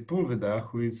 Paula Sepulveda,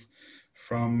 who is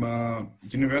from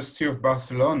University of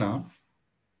Barcelona.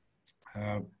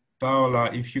 Paula,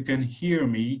 if you can hear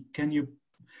me, can you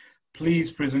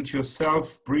please present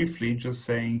yourself briefly, just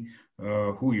saying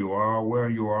who you are, where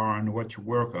you are, and what you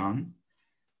work on?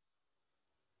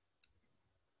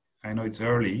 I know it's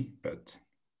early, but...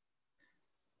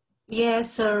 Yeah,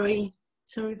 sorry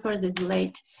for the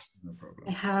delay. No problem.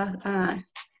 I have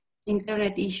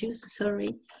internet issues,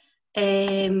 sorry.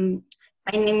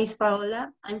 My name is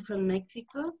Paola, I'm from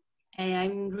Mexico, and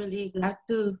I'm really glad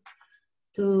to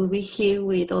be here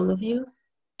with all of you.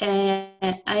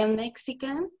 I am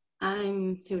Mexican,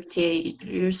 I'm 38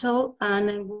 years old,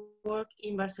 and I work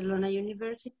in Barcelona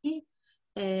University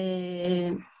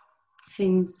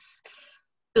since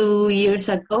 2 years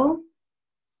ago.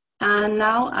 And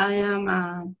now I am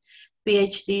a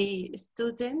PhD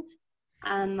student,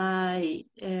 and my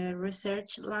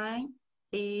research line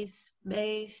is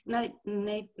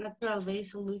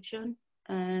natural-based solution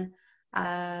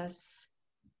as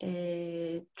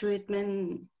a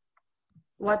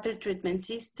water treatment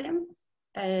system.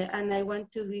 And I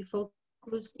want to be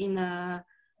focused in a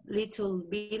little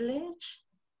village.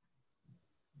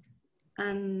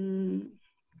 And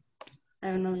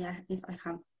I don't know if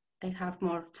I have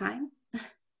more time.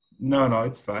 No,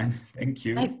 it's fine. Thank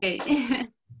you. Okay.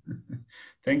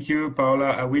 Thank you,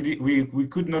 Paula. We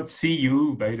could not see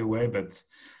you, by the way, but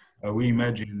we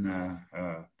imagine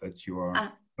that you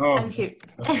are. I'm here.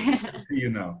 Okay. I see you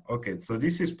now. Okay, so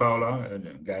this is Paula,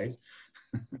 guys.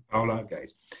 Paula,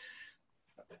 guys.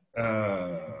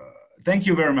 Thank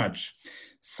you very much.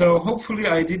 So hopefully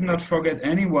I did not forget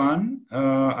anyone.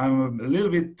 I'm a little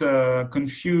bit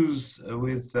confused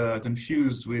with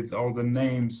all the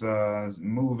names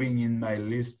moving in my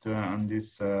list on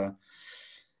this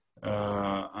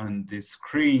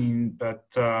screen. But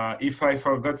if I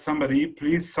forgot somebody,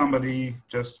 please somebody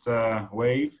just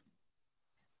wave.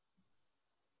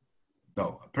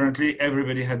 No, apparently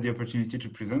everybody had the opportunity to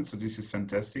present, so this is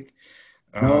fantastic.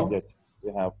 No, that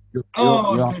we have.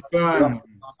 Stefan.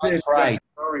 That's right.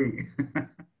 Sorry.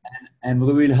 and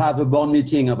we will have a board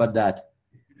meeting about that.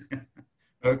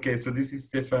 Okay, so this is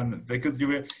Stefan, because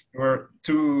you were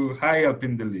too high up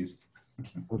in the list.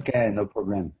 Okay, no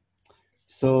problem.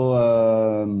 So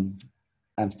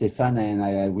I'm Stefan, and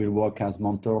I will work as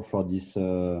mentor for this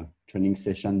training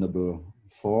session number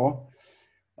 4.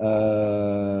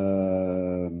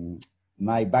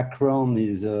 My background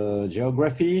is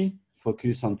geography,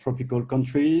 focus on tropical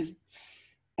countries,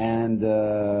 and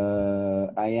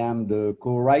I am the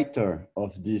co-writer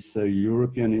of this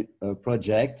European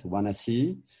project,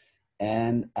 WANASI,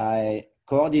 and I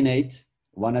coordinate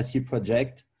WANASI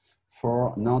project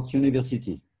for Nantes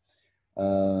University.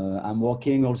 I'm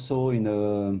working also in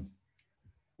a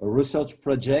research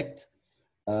project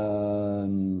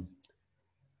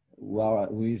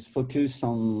with focus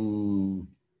on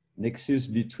nexus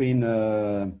between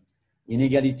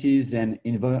inegalities and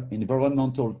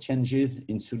environmental changes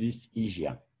in Southeast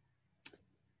Asia.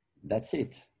 That's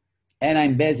it. And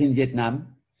I'm based in Vietnam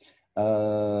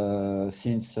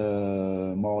since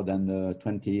more than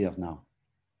 20 years now.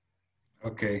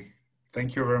 Okay,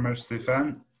 thank you very much,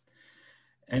 Stefan.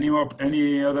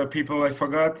 Any other people I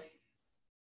forgot?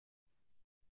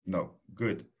 No,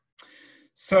 good.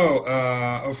 So,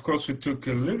 of course, we took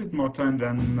a little bit more time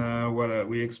than what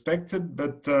we expected,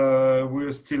 but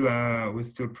we're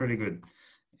still pretty good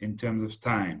in terms of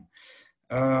time.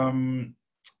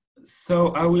 So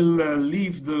I will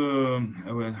leave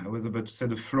I was about to say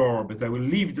the floor, but I will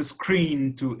leave the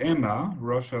screen to Emma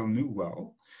Rochelle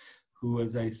Newell, who,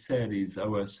 as I said, is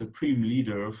our supreme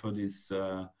leader for this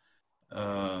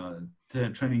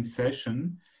training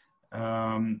session.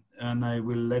 And I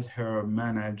will let her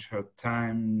manage her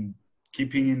time,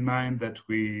 keeping in mind that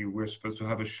we're supposed to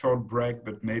have a short break,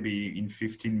 but maybe in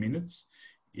 15 minutes,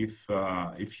 if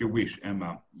you wish,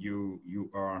 Emma.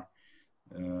 You are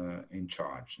in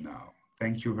charge now.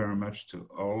 Thank you very much to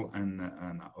all, and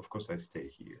of course I stay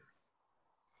here.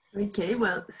 Okay,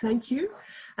 well, thank you,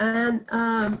 and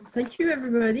thank you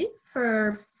everybody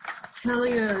for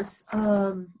telling us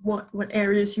what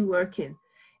areas you work in.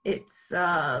 It's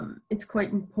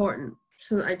quite important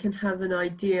so that I can have an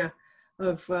idea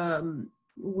of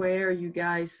where you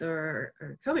guys are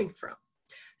coming from.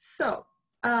 So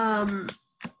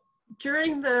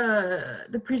during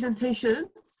the presentations,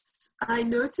 I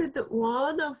noted that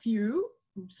one of you,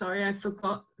 I'm sorry, I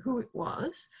forgot who it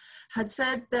was, had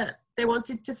said that they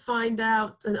wanted to find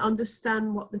out and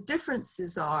understand what the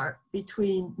differences are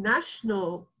between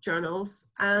national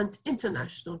journals and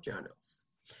international journals.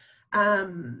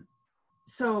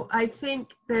 So I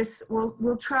think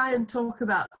we'll try and talk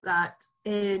about that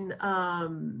in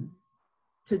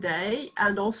today,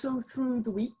 and also through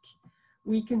the week,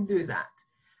 we can do that.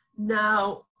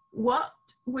 Now, what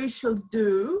we shall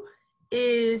do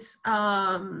is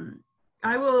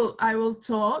I will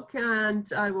talk and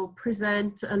I will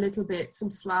present a little bit, some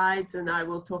slides, and I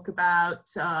will talk about,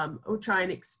 I'll try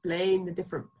and explain the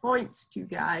different points to you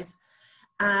guys.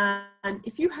 And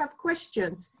if you have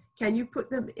questions, can you put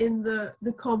them in the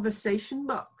conversation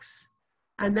box?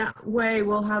 And that way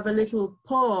we'll have a little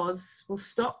pause, we'll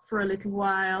stop for a little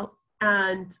while,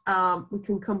 and we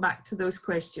can come back to those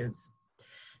questions.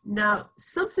 Now,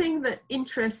 something that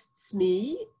interests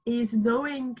me is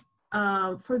knowing,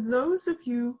 for those of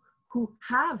you who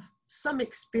have some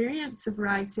experience of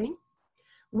writing,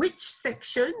 which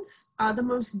sections are the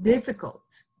most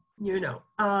difficult, you know,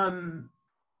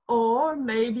 or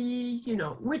maybe, you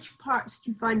know, which parts do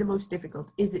you find the most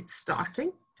difficult? Is it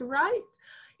starting to write?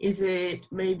 Is it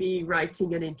maybe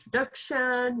writing an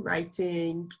introduction,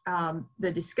 writing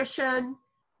the discussion,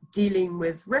 dealing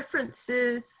with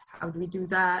references? How do we do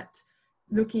that?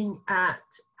 Looking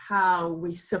at how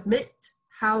we submit.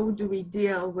 How do we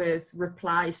deal with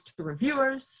replies to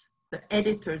reviewers, the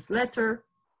editor's letter,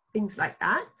 things like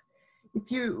that?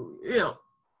 If you know,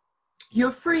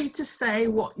 you're free to say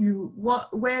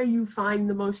where you find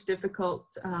the most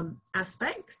difficult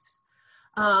aspects.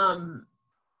 For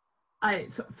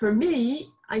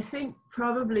me, I think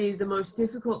probably the most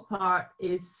difficult part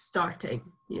is starting,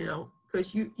 you know,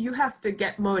 because you have to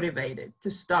get motivated to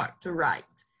start to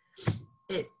write.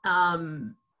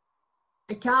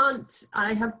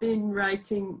 I have been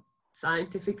writing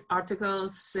scientific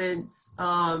articles since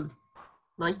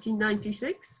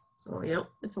 1996, so yeah,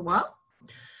 it's a while.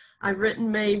 I've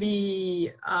written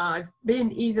I've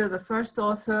been either the first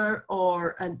author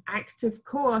or an active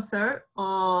co-author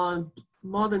on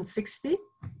more than 60.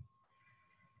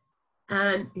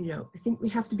 And, you know, I think we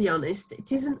have to be honest,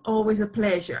 it isn't always a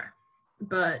pleasure,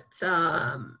 but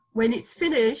when it's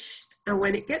finished and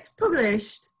when it gets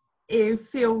published, it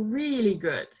feels really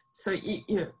good. So, you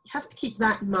know, you have to keep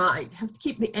that in mind, you have to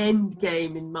keep the end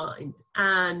game in mind.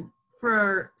 And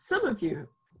for some of you,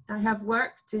 I had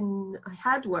worked in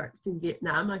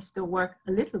Vietnam. I still work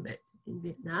a little bit in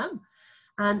Vietnam.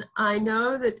 And I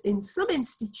know that in some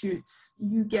institutes,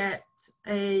 you get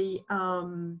you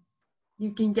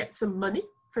can get some money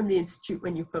from the institute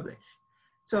when you publish.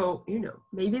 So, you know,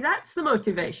 maybe that's the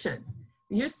motivation.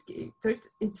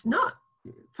 It's not,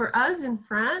 for us in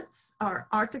France, our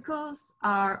articles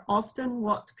are often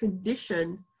what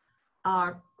condition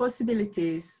our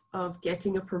possibilities of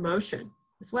getting a promotion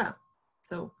as well.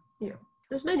 So, you know,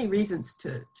 there's many reasons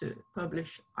to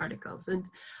publish articles, and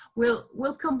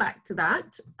we'll come back to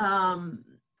that.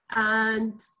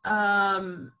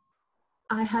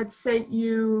 I had sent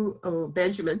you,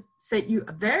 Benjamin sent you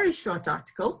a very short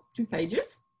article, 2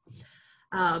 pages.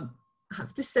 I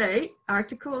have to say,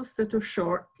 articles that are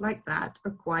short like that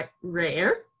are quite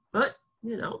rare, but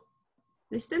you know,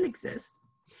 they still exist.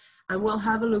 And we'll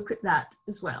have a look at that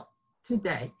as well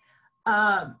today.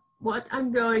 what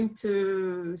I'm going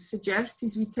to suggest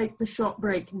is we take the short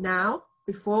break now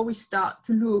before we start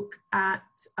to look at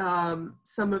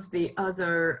some of the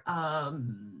other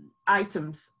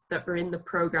items that are in the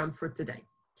program for today.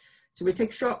 So we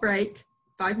take a short break,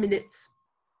 5 minutes,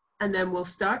 and then we'll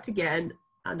start again,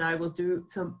 and I will do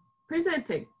some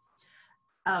presenting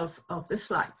of the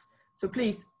slides. So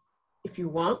please, if you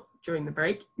want, during the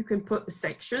break, you can put the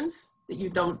sections that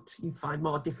you find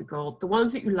more difficult, the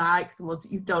ones that you like, the ones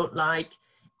that you don't like,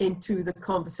 into the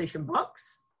conversation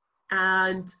box.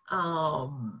 And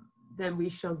then we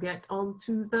shall get on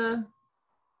to the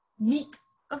meat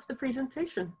of the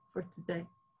presentation for today.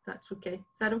 That's okay.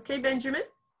 Is that okay, Benjamin?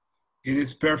 It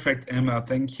is perfect, Emma.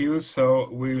 Thank you. So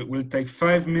we'll take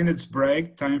 5 minutes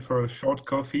break, time for a short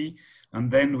coffee,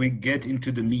 and then we get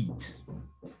into the meat.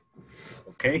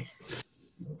 Okay?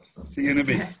 See you in a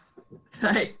bit. Yes.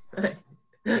 Right.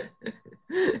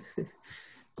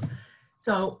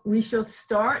 So we shall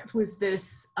start with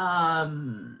this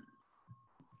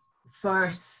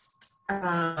first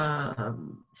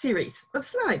series of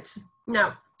slides.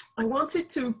 Now, I wanted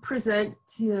to present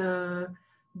the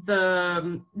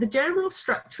general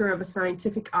structure of a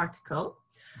scientific article,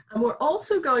 and we're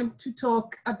also going to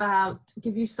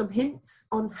give you some hints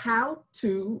on how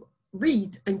to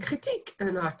read and critique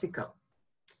an article.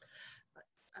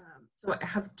 So I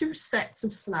have 2 sets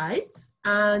of slides,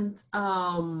 and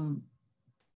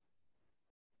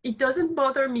it doesn't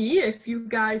bother me if you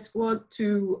guys want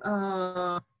to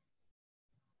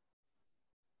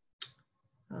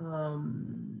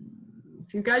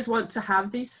if you guys want to have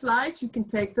these slides, you can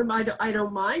take them. I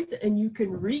don't mind, and you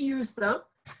can reuse them.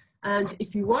 And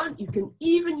if you want, you can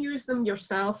even use them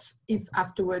yourself if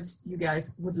afterwards you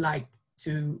guys would like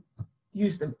to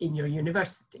use them in your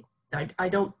university. I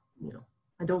don't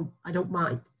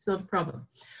mind. It's not a problem.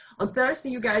 On Thursday,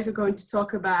 you guys are going to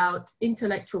talk about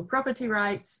intellectual property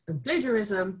rights and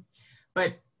plagiarism,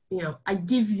 but I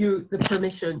give you the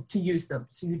permission to use them,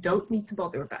 so you don't need to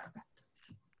bother about that.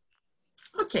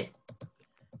 Okay,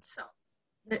 so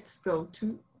let's go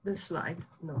to the slide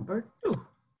number 2.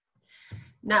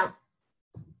 Now,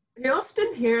 you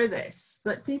often hear this,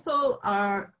 that people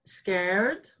are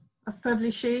scared of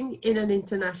publishing in an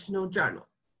international journal.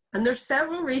 And there's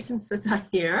several reasons that I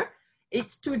hear.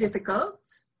 It's too difficult.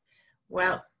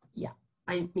 Well, yeah,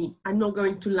 I mean, I'm not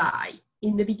going to lie.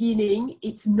 In the beginning,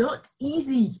 it's not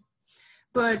easy.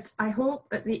 But I hope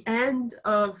at the end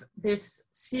of this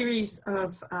series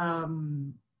of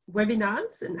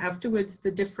webinars, and afterwards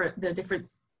the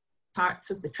different parts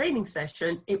of the training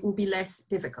session, it will be less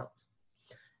difficult.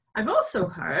 I've also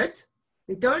heard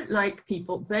they don't like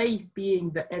people, they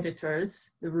being the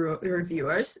editors, the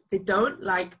reviewers, they don't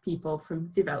like people from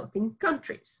developing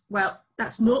countries. Well,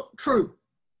 that's not true.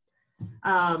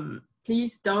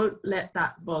 Please don't let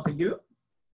that bother you.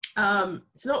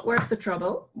 It's not worth the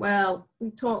trouble. Well,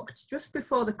 we talked just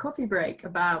before the coffee break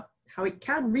about how it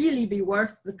can really be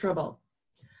worth the trouble.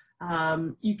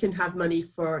 You can have money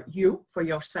for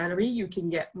your salary. You can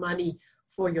get money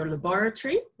for your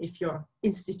laboratory if your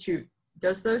institute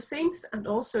does those things. And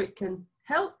also it can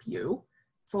help you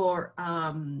for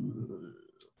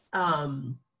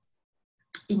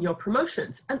in your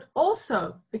promotions. And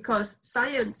also because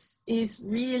science is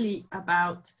really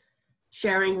about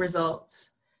sharing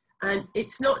results. And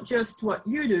it's not just what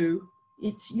you do,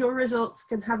 it's your results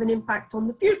can have an impact on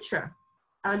the future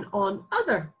and on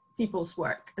other people's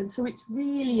work. And so it's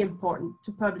really important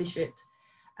to publish it,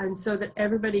 and so that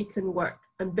everybody can work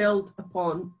and build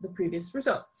upon the previous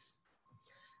results.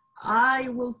 I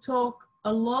will talk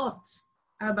a lot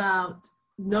about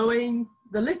knowing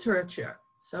the literature,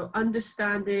 so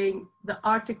understanding the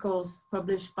articles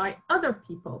published by other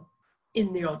people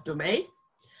in your domain,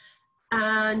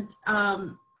 and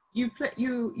you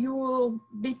will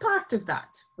be part of that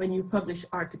when you publish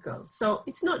articles. So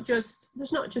it's not just,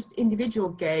 there's not just individual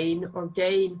gain or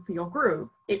gain for your group,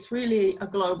 it's really a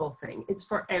global thing, it's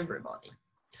for everybody.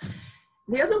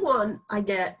 The other one I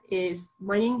get is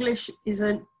my English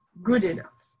isn't good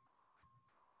enough.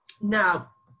 Now,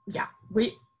 yeah,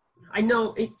 I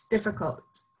know it's difficult.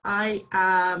 I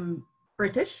am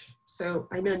British, so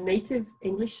I'm a native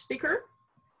English speaker,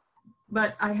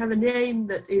 but I have a name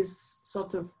that is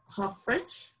sort of half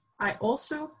French. I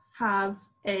also have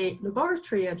a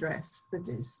laboratory address that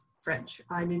is French.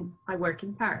 I work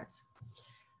in Paris.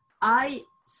 I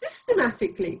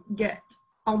systematically get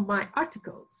on my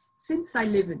articles, since I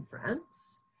live in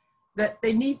France, that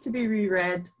they need to be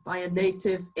reread by a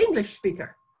native English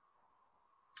speaker.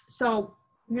 So,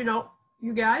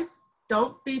 you guys,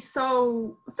 don't be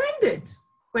so offended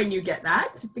when you get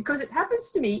that, because it happens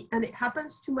to me and it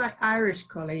happens to my Irish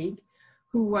colleague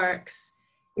who works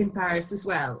in Paris as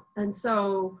well. And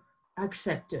so I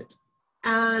accepted.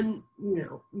 And, you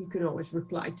know, you can always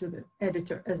reply to the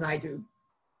editor as I do,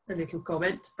 a little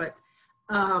comment, but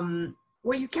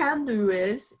what you can do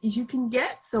is you can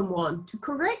get someone to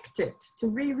correct it, to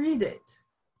reread it.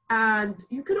 And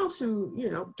you can also,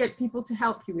 you know, get people to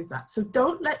help you with that. So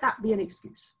don't let that be an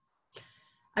excuse.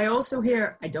 I also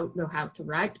hear, I don't know how to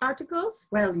write articles.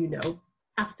 Well, you know,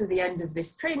 after the end of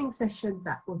this training session,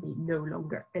 that will be no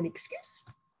longer an excuse.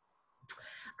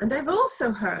 And I've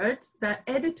also heard that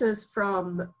editors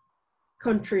from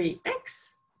country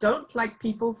X don't like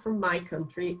people from my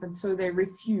country, and so they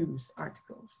refuse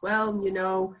articles. Well, you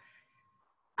know,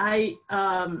 I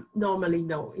normally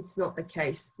know it's not the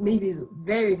case. Maybe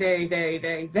very, very, very,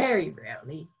 very, very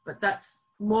rarely, but that's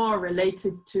more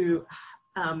related to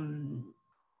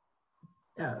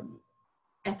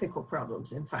ethical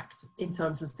problems, in fact, in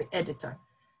terms of the editor.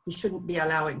 He shouldn't be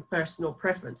allowing personal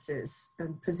preferences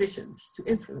and positions to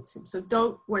influence him. So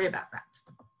don't worry about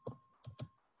that.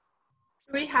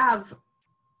 We have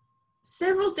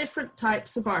several different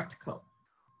types of article.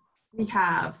 We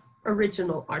have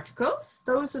original articles.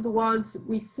 Those are the ones that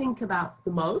we think about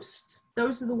the most.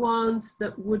 Those are the ones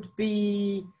that would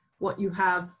be what you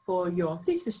have for your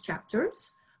thesis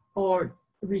chapters or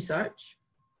research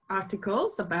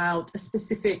articles about a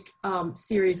specific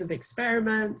series of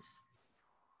experiments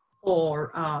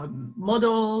or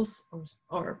models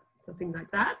or something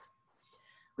like that.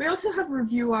 We also have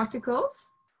review articles.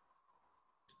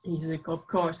 These are, of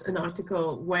course, an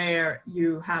article where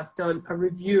you have done a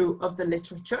review of the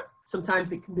literature.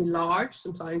 Sometimes it can be large,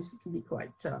 sometimes it can be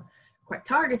quite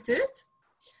targeted.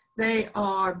 They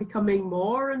are becoming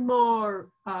more and more,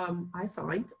 I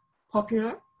find,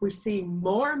 popular. We're seeing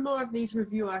more and more of these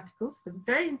review articles. They're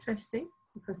very interesting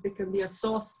because they can be a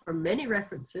source for many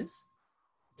references.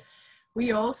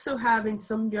 We also have in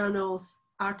some journals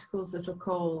articles that are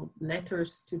called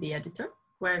letters to the editor,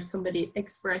 where somebody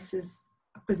expresses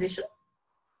a position.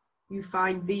 You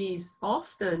find these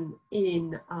often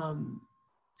in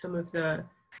some of the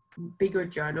bigger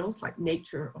journals like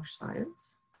Nature or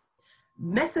Science.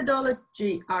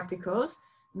 Methodology articles.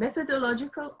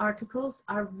 Methodological articles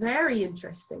are very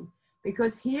interesting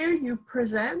because here you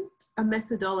present a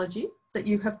methodology that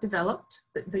you have developed,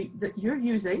 that you're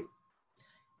using.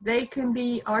 They can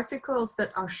be articles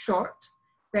that are short.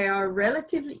 They are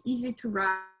relatively easy to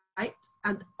write.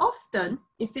 And often,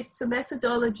 if it's a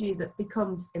methodology that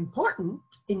becomes important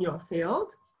in your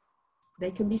field, they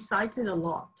can be cited a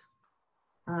lot.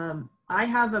 I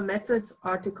have a methods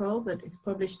article that is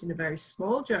published in a very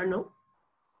small journal,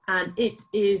 and it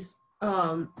is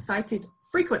cited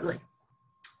frequently.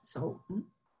 So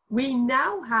we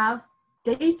now have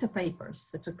data papers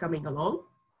that are coming along.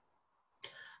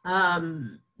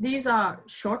 These are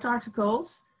short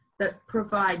articles that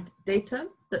provide data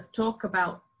that talk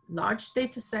about large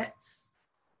data sets.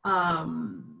 I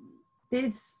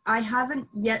haven't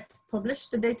yet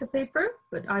published a data paper,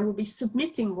 but I will be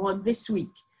submitting one this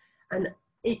week. And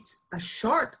it's a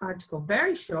short article,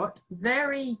 very short,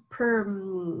 very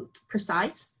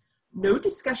precise, no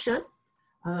discussion.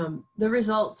 The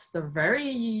results, they're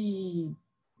very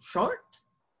short.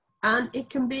 And it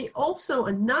can be also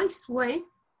a nice way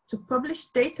to publish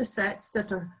data sets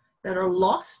that are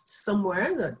lost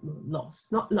somewhere,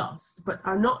 not lost, but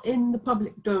are not in the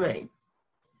public domain.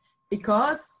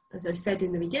 Because, as I said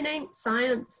in the beginning,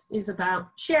 science is about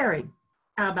sharing,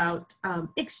 about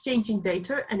exchanging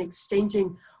data and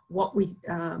exchanging what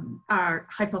our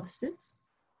hypotheses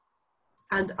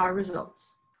and our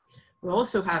results. We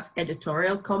also have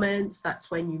editorial comments.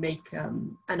 That's when you make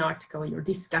an article, you're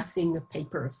discussing a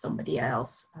paper of somebody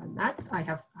else, and that I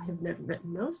have never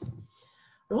written those.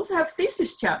 We also have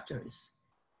thesis chapters.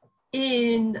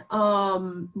 In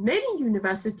many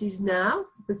universities now,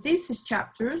 the thesis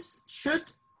chapters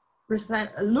should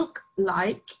look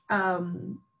like a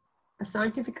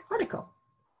scientific article.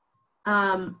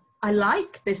 I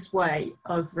like this way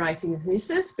of writing a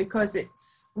thesis because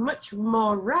it's much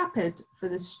more rapid for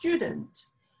the student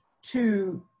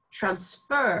to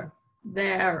transfer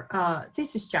their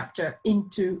thesis chapter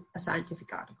into a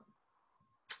scientific article.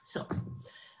 So,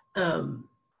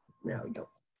 there we go.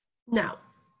 Now,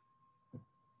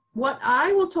 what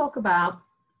I will talk about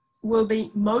will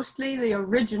be mostly the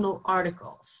original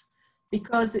articles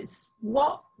because it's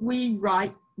what we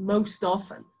write most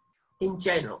often in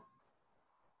general.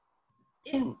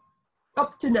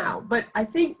 Up to now, but I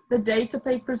think the data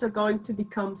papers are going to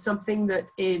become something that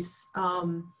is are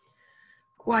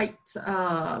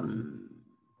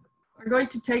going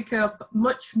to take up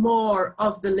much more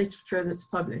of the literature that's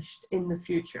published in the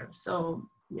future. So,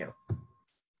 you know,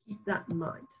 keep that in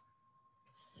mind.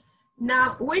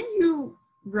 Now, when you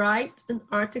write an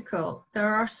article,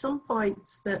 there are some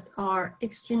points that are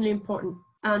extremely important.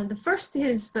 And the first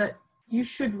is that you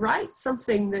should write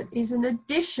something that is an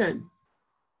addition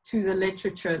to the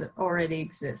literature that already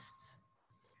exists.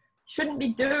 You shouldn't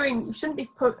be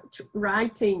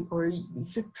writing, or you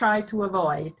should try to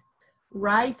avoid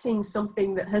writing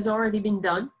something that has already been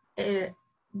done,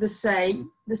 the same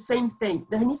thing.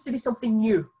 There needs to be something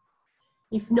new.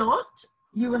 If not,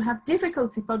 you will have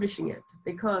difficulty publishing it,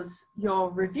 because your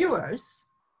reviewers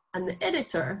and the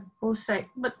editor will say,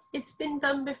 but it's been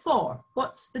done before.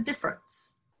 What's the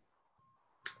difference?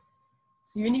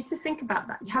 So you need to think about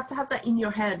that. You have to have that in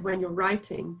your head when you're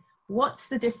writing. What's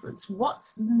the difference?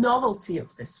 What's the novelty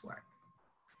of this work?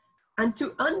 And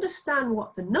to understand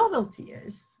what the novelty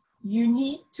is, you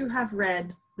need to have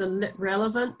read the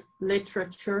relevant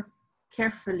literature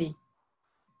carefully.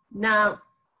 Now,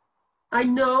 I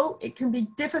know it can be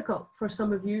difficult for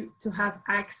some of you to have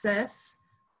access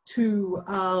to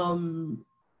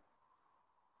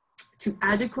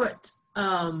adequate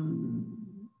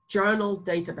journal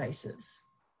databases.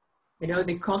 You know,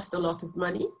 they cost a lot of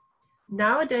money.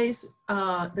 Nowadays,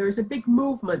 there is a big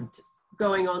movement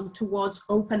going on towards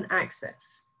open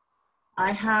access.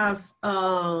 I have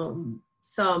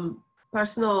some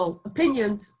personal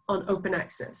opinions on open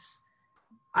access.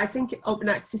 I think open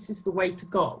access is the way to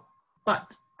go,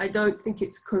 but I don't think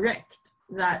it's correct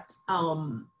that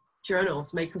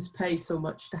journals make us pay so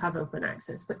much to have open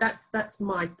access. But that's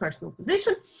my personal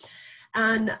position.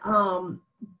 And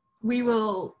we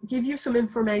will give you some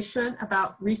information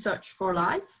about Research for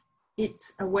Life.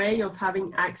 It's a way of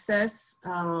having access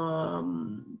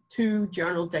to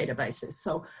journal databases.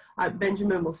 So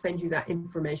Benjamin will send you that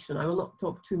information. I will not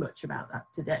talk too much about that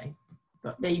today,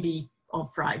 but maybe on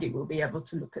Friday we'll be able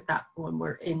to look at that when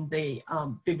we're in the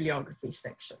bibliography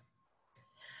section.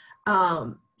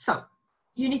 So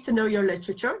you need to know your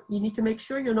literature. You need to make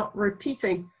sure you're not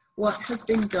repeating what has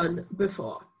been done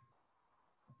before.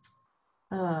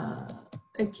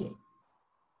 Okay.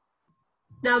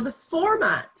 Now the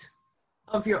format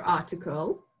of your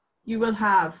article, you will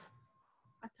have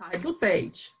a title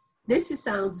page. This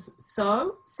sounds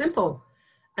so simple,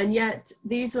 and yet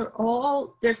these are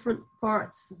all different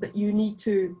parts that you need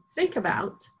to think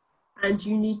about, and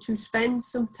you need to spend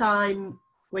some time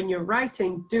when you're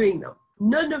writing doing them.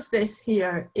 None of this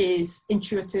here is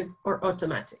intuitive or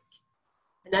automatic.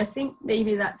 And I think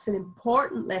maybe that's an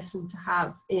important lesson to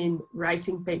have in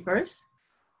writing papers.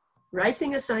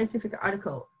 Writing a scientific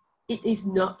article, it is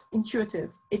not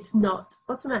intuitive, it's not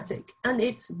automatic, and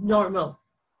it's normal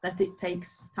that it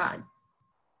takes time.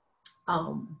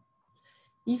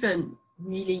 Even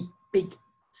really big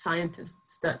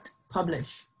scientists that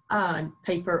publish a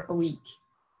paper a week,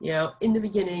 you know, in the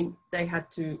beginning they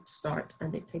had to start,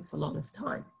 and it takes a lot of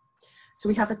time. So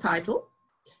we have a title,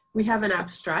 we have an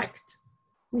abstract,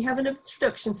 we have an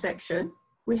introduction section,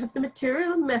 we have the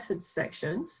material and methods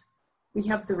sections, we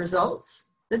have the results,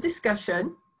 the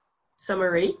discussion,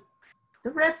 summary, the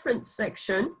reference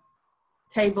section,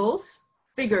 tables,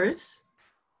 figures,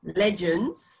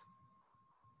 legends.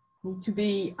 Need to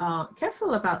be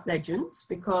careful about legends,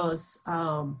 because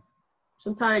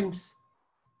sometimes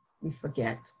we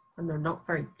forget and they're not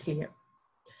very clear.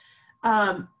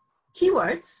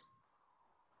 Keywords,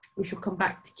 we should come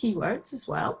back to keywords as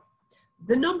well.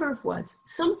 The number of words.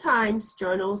 Sometimes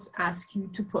journals ask you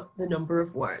to put the number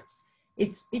of words.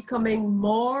 It's becoming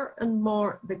more and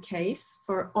more the case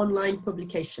for online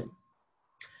publication.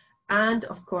 And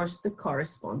of course, the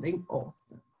corresponding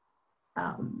author.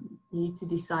 You need to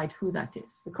decide who that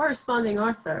is. The corresponding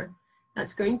author,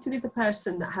 that's going to be the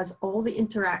person that has all the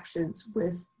interactions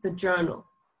with the journal.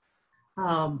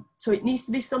 So it needs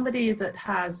to be somebody that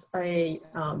has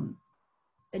an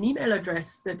email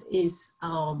address that is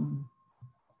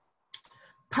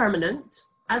permanent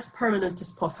as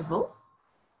possible,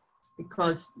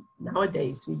 because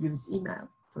nowadays we use email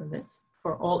for this,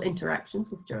 for all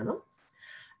interactions with journals.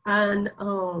 And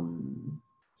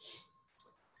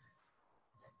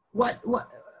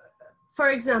for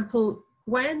example,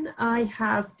 when I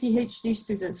have PhD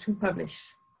students who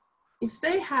publish, if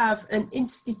they have an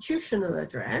institutional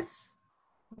address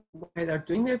where they're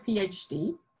doing their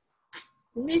PhD,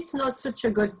 maybe it's not such a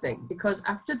good thing, because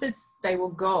after this, they will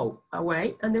go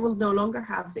away and they will no longer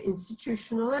have the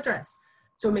institutional address.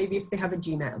 So maybe if they have a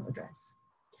Gmail address,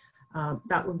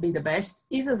 that would be the best.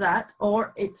 Either that,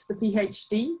 or it's the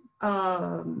PhD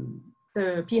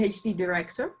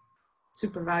director,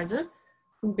 supervisor,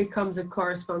 who becomes a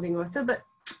corresponding author. But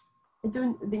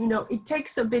you know, it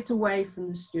takes a bit away from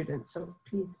the student. So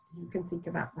please, you can think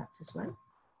about that as well.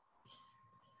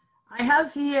 I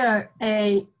have here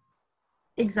a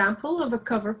example of a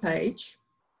cover page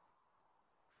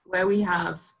where we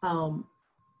have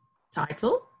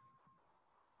title,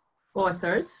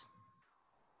 authors.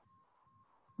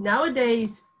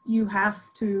 Nowadays, you have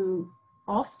to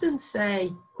often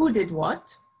say who did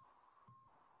what.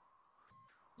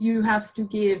 You have to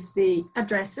give the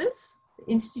addresses,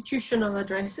 the institutional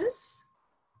addresses.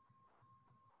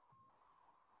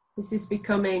 This is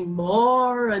becoming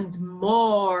more and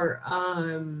more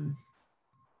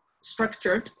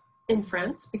structured in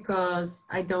France, because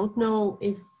I don't know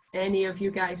if any of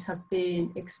you guys have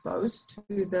been exposed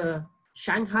to the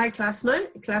Shanghai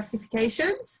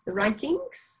classifications, the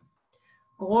rankings.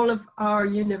 All of our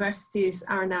universities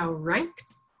are now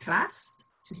ranked, classed,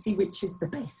 to see which is the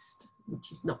best,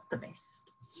 which is not the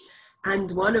best.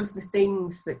 And one of the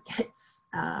things that gets,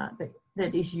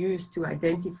 that is used to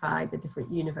identify the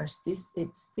different universities,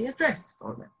 it's the address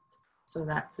format. So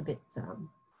that's a bit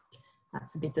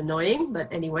annoying,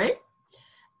 but anyway.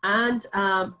 And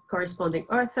corresponding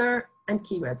author and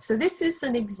keywords. So this is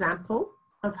an example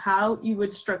of how you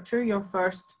would structure your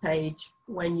first page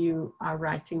when you are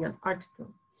writing an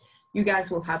article. You guys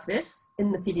will have this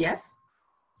in the PDF.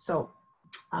 So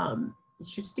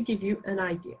it's just to give you an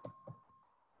idea.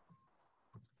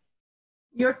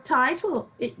 Your title,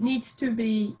 it needs to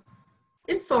be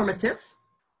informative,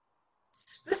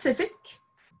 specific,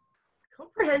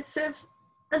 comprehensive,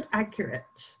 and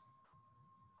accurate.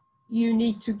 You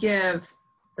need to give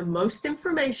the most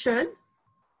information,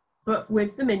 but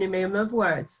with the minimum of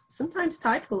words. Sometimes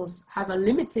titles have a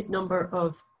limited number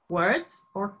of words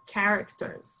or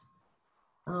characters.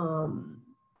 And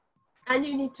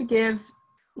you need to give,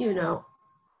 you know,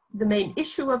 the main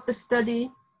issue of the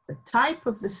study, the type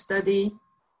of the study.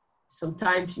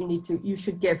 Sometimes you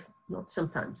should give, not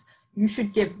sometimes, you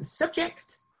should give the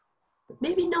subject, but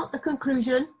maybe not the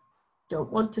conclusion.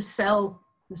 Don't want to sell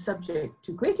the subject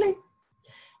too quickly.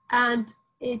 And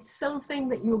it's something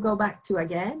that you'll go back to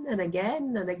again and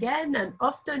again and again. And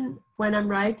often when I'm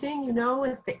writing, you know,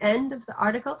 at the end of the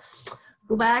article,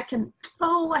 go back and,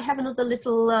 oh, I have another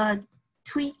little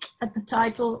tweak at the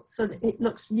title so that it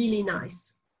looks really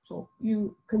nice. So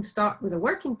you can start with a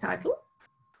working title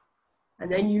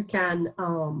and then you can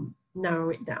narrow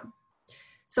it down.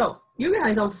 So you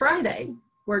guys on Friday,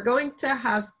 you're going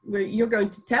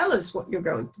to tell us what you're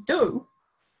going to do.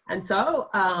 And so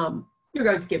you're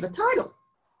going to give a title.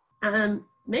 And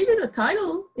maybe the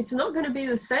title, it's not going to be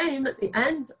the same at the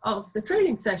end of the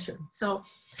training session. So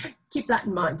keep that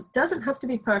in mind. It doesn't have to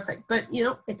be perfect, but you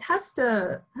know, it has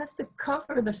to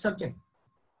cover the subject.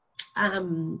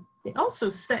 It also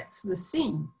sets the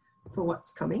scene for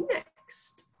what's coming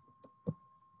next.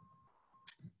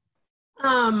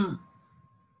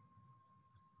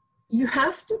 You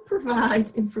have to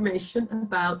provide information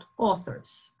about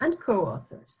authors and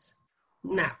co-authors.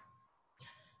 Now,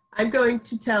 I'm going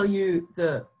to tell you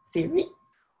the theory.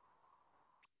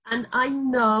 And I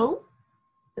know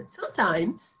that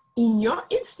sometimes in your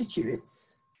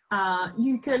institutes,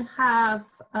 you can have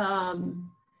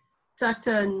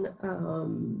certain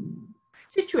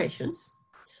situations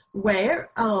where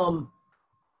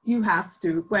you have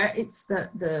to, where it's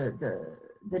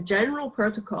the general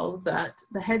protocol that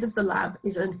the head of the lab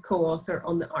is a co-author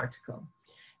on the article.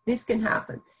 This can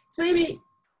happen. So maybe,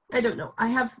 I don't know, I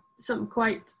have some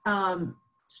quite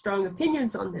strong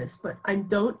opinions on this, but I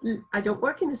don't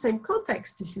work in the same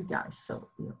context as you guys, so,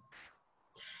 you know.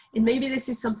 And maybe this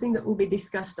is something that will be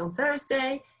discussed on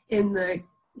Thursday in the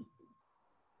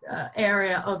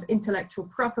area of intellectual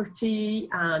property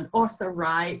and author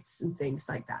rights and things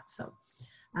like that. So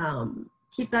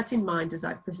keep that in mind as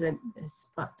I present this,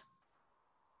 but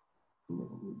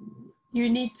you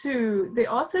need to, the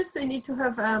authors, they need to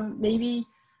have maybe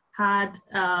had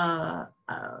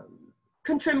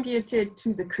contributed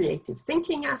to the creative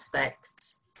thinking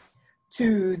aspects,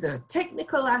 to the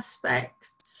technical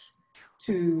aspects,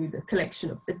 to the collection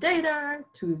of the data,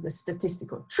 to the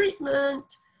statistical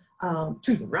treatment,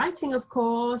 to the writing, of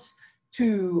course,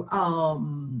 to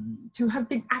have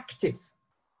been active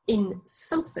in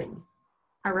something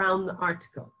around the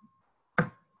article.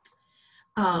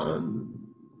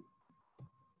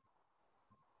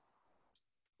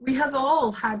 We have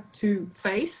all had to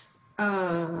face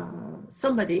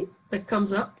somebody that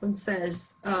comes up and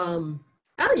says, oh,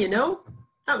 you know,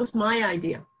 that was my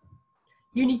idea.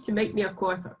 You need to make me a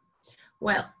co-author.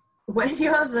 Well, when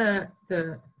you're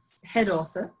the head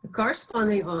author, the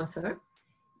corresponding author,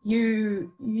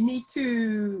 you need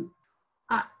to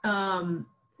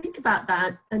think about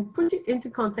that and put it into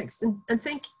context and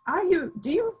think, are you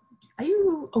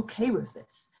okay with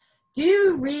this? Do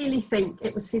you really think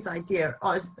it was his idea,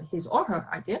 or his or her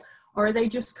idea, or are they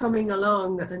just coming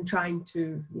along and trying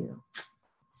to, you know,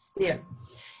 steer?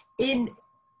 In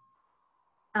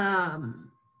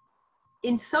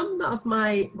some of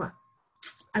my, well,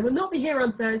 I will not be here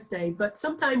on Thursday, but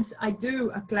sometimes I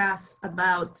do a class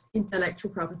about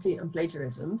intellectual property and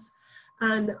plagiarisms.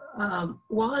 And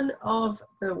one of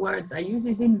the words I use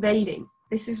is invading.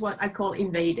 This is what I call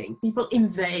invading. People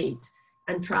invade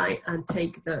and try and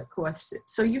take the coercive.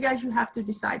 So you guys, you have to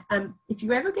decide. And if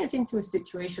you ever get into a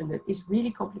situation that is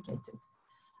really complicated,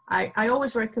 I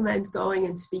always recommend going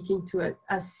and speaking to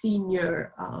a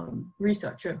senior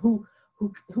researcher who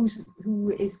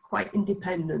is quite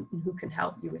independent and who can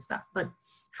help you with that. But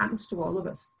happens to all of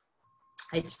us.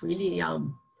 It's really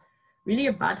really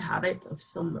a bad habit of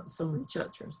some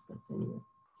researchers, but anyway.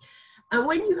 And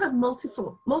when you have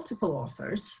multiple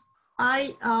authors,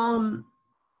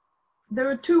 there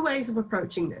are two ways of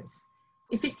approaching this.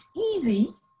 If it's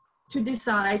easy to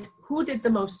decide who did the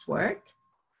most work,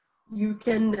 you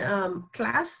can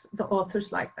class the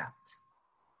authors like that.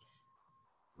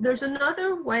 There's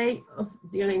another way of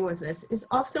dealing with this. Is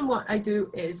often what I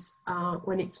do is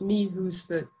when it's me who's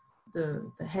the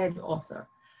head author,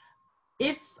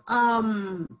 if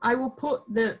I will put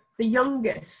the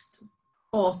youngest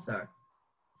author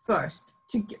first,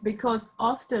 because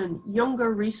often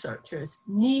younger researchers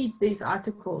need these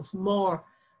articles more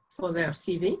for their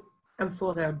CV and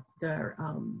for their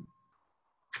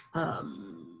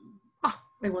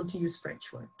I want to use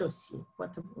French word, dossier,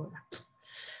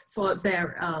 for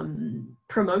their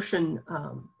promotion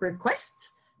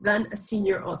requests than a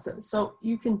senior author. So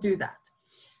you can do that.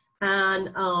 And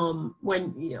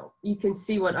when, you know, you can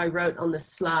see what I wrote on the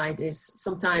slide is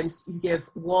sometimes you give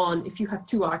one, if you have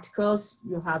two articles,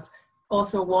 you'll have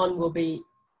author one will be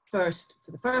first for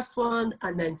the first one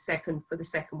and then second for the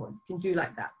second one. You can do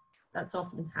like that. That's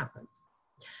often happened.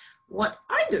 What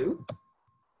I do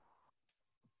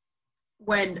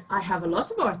when I have a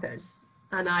lot of authors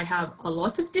and I have a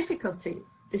lot of difficulty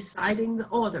deciding the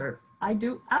order, I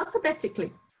do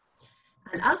alphabetically.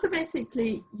 And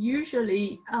alphabetically,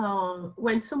 usually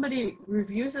when somebody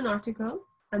reviews an article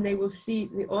and they will see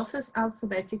the authors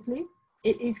alphabetically,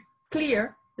 it is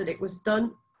clear that it was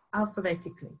done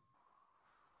alphabetically.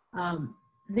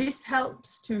 This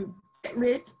helps to get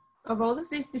rid of all of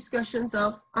these discussions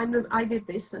of I did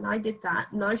this and I did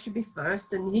that and I should be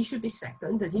first and he should be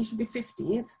second and he should be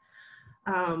 15th.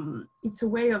 It's a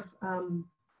way of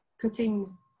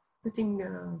cutting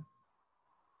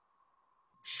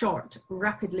short,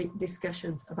 rapidly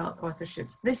discussions about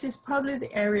authorships. This is probably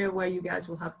the area where you guys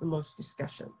will have the most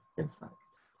discussion, in fact,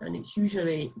 and it's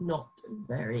usually not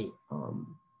very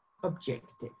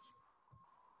objective.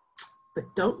 But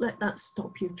don't let that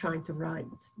stop you trying to write.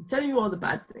 I'll tell you all the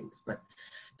bad things, but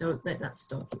don't let that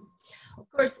stop you. Of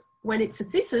course, when it's a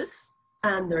thesis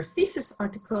and there are thesis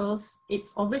articles,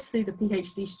 it's obviously the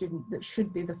PhD student that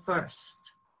should be the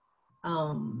first.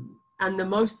 And the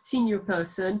most senior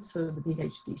person, so the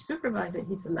PhD supervisor,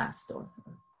 he's the last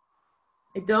author.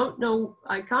 I don't know,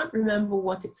 I can't remember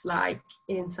what it's like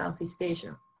in Southeast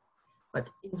Asia,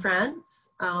 but in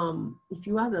France, if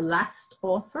you are the last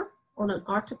author on an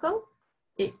article,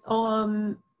 it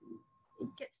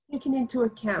gets taken into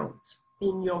account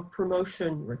in your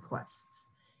promotion requests.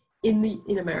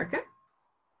 In America,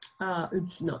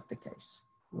 it's not the case.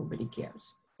 Nobody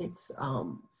cares. It's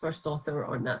first author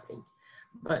or nothing.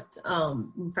 But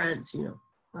in France, you know,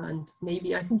 and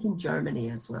maybe I think in Germany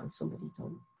as well, somebody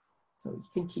told me. So you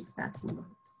can keep that in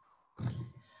mind.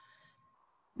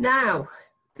 Now,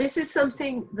 this is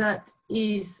something that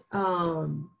is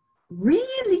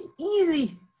really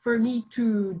easy for me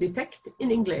to detect in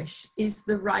English, is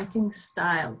the writing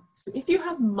style. So if you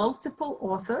have multiple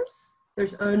authors,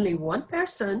 there's only one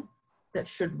person that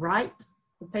should write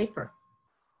the paper.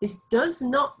 This does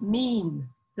not mean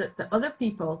that the other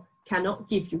people cannot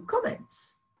give you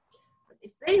comments. But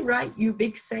if they write you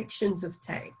big sections of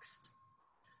text,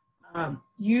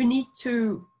 you need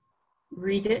to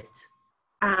read it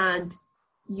and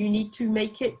you need to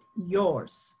make it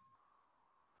yours.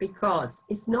 Because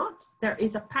if not, there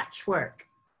is a patchwork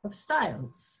of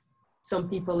styles. Some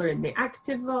people are in the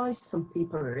active voice, some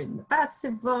people are in the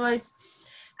passive voice.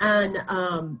 And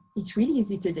it's really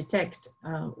easy to detect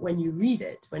when you read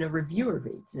it, when a reviewer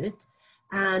reads it.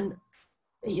 And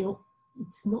you know,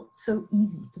 it's not so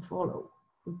easy to follow.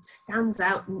 It stands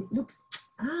out and it looks,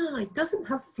 it doesn't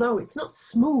have flow. It's not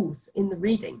smooth in the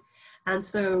reading. And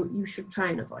so you should try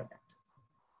and avoid that.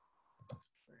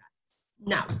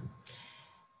 Now,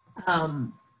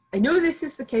 I know this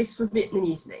is the case for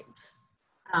Vietnamese names.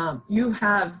 You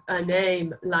have a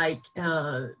name like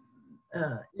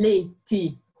Lei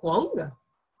Ti Huang,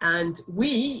 and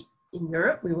we in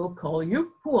Europe, we will call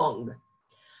you Huang.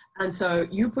 And so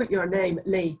you put your name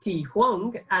Lei Ti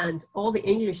Huang, and all the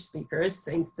English speakers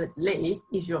think that Lei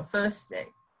is your first name.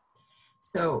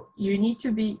 So you need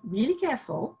to be really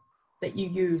careful that you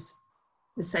use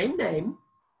the same name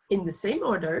in the same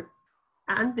order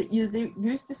and that you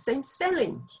use the same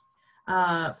spelling.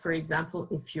 For example,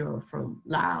 if you're from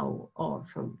Laos or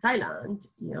from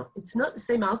Thailand, you know, it's not the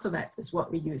same alphabet as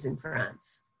what we use in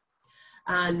France.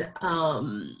 And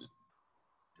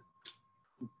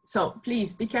so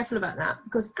please be careful about that,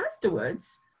 because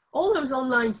afterwards, all those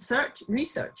online search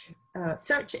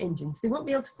engines, they won't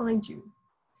be able to find you.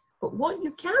 But what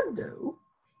you can do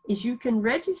is you can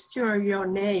register your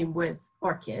name with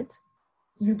ORCID,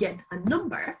 you get a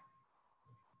number,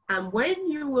 and when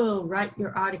you will write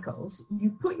your articles,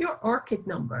 you put your ORCID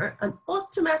number and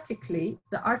automatically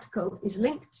the article is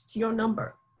linked to your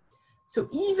number. So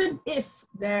even if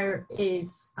there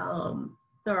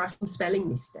are some spelling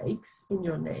mistakes in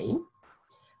your name,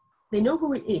 they know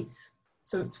who it is.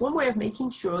 So it's one way of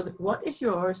making sure that what is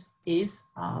yours is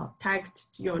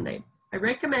tagged to your name. I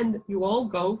recommend that you all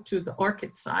go to the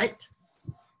ORCID site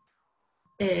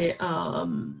and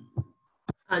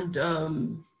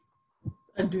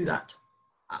do that.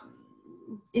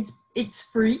 It's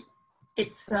free.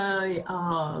 It's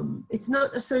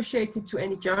not associated to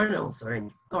any journals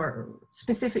or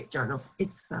specific journals.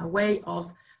 It's a way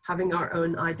of having our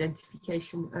own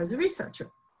identification as a researcher.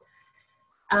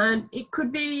 And it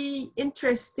could be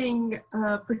interesting,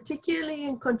 particularly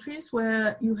in countries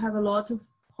where you have a lot of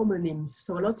homonyms,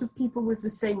 so a lot of people with the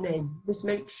same name. This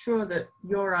makes sure that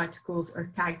your articles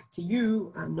are tagged to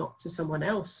you and not to someone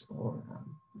else, or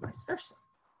vice versa.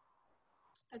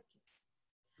 Okay.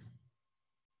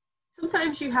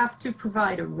 Sometimes you have to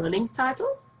provide a running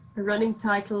title. A running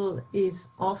title is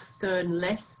often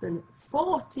less than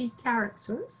 40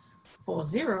 characters,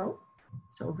 40,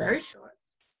 so very short,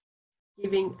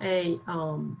 giving an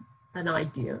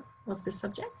idea of the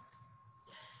subject.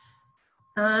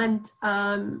 And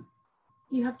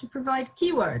you have to provide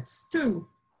keywords too.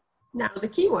 Now, the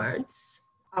keywords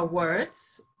are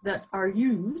words that are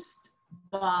used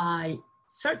by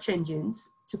search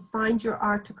engines to find your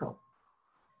article.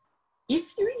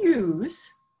 If you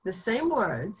use the same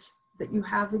words that you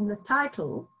have in the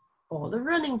title or the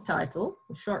running title,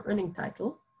 the short running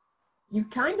title, you're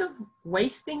kind of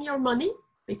wasting your money,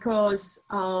 because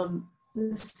the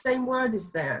same word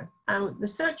is there. And the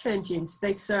search engines,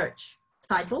 they search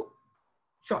title,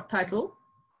 short title,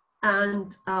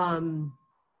 and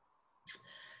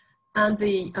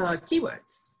the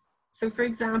keywords. So for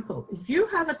example, if you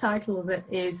have a title that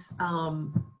is, I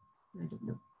don't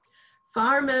know,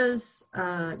 farmers'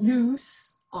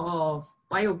 use of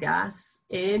biogas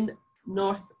in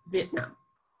North Vietnam,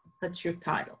 that's your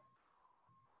title.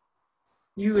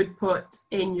 You would put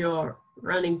in your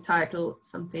running title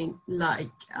something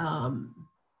like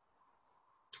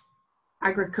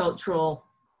agricultural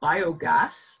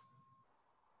biogas,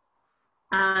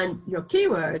 and your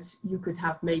keywords, you could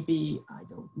have maybe, I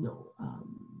don't know,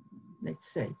 let's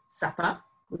say Sapa,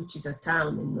 which is a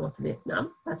town in North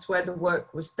Vietnam. That's where the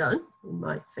work was done in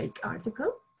my fake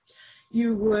article.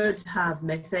 You would have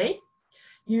methane.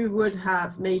 You would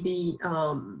have maybe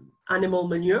animal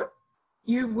manure.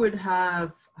 You would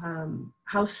have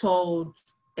household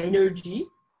energy.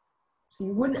 So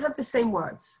you wouldn't have the same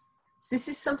words. So this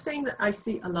is something that I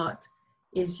see a lot,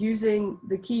 is using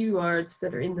the keywords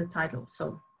that are in the title.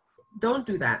 So don't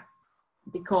do that,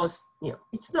 because, you know,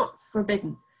 it's not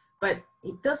forbidden, but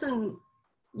it doesn't,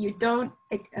 you don't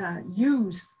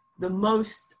use the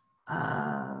most,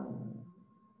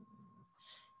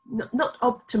 not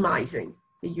optimizing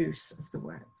the use of the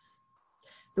words.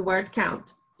 The word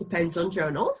count depends on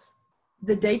journals.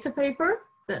 The data paper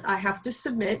that I have to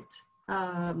submit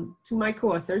to my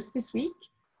co-authors this week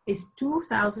is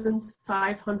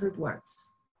 2,500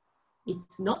 words.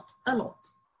 It's not a lot.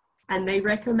 And they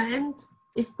recommend,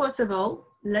 if possible,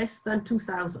 less than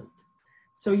 2,000.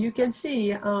 So you can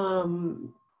see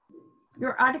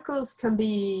your articles can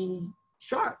be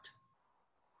short.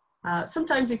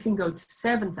 Sometimes you can go to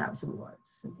 7,000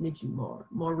 words. It gives you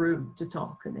more room to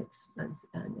talk and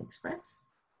express.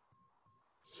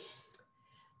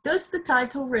 Does the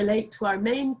title relate to our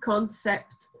main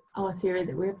concept or theory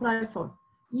that we apply for?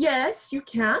 Yes, you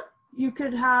can. You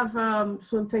could have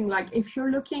something like, if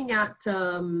you're looking at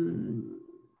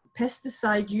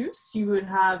pesticide use, you would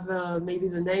have maybe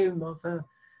the name of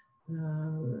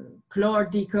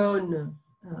chlordicone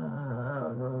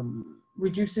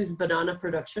reduces banana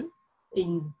production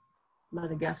in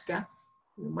Madagascar.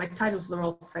 My titles are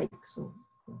all fake, so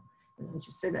I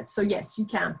just say that. So yes, you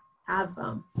can have,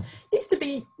 needs to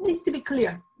be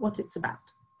clear what it's about.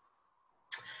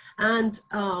 And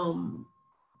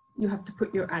you have to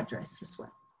put your address as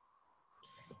well.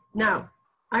 Now,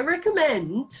 I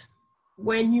recommend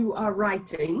when you are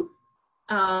writing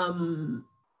to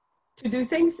do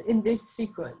things in this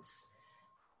sequence.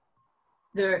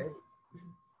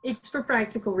 It's for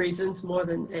practical reasons more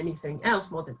than anything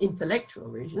else, more than intellectual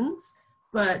reasons,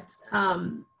 but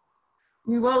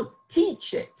we won't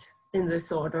teach it in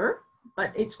this order,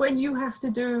 but it's when you have to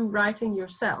do writing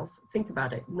yourself. Think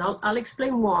about it, and I'll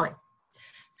explain why.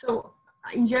 So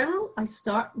in general, I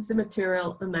start with the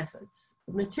material and methods.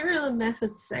 The material and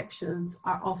methods sections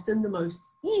are often the most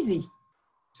easy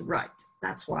to write.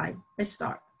 That's why I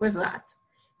start with that,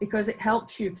 because it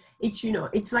helps you. It's, you know,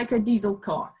 it's like a diesel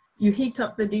car. You heat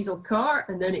up the diesel car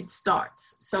and then it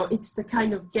starts. So it's to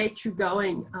kind of get you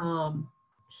going.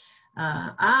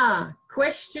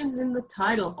 Questions in the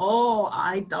title. Oh,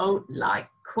 I don't like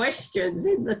questions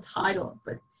in the title,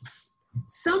 but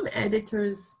some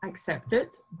editors accept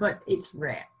it, but it's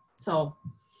rare. So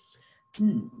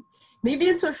maybe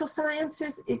in social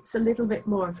sciences, it's a little bit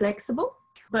more flexible,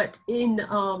 but in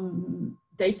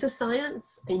data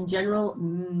science in general,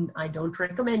 I don't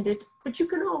recommend it, but you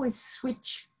can always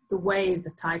switch the way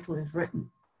the title is written.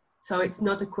 So it's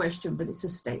not a question, but it's a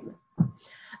statement.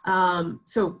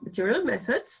 So material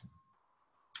methods,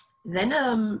 then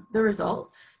the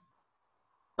results,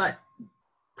 but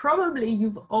probably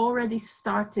you've already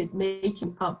started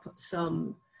making up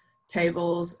some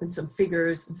tables and some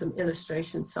figures and some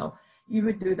illustrations. So you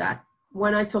would do that.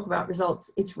 When I talk about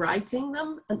results, it's writing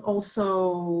them and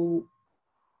also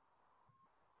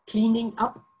cleaning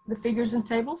up the figures and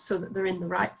tables so that they're in the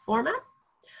right format.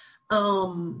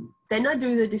 Then I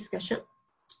do the discussion,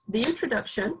 the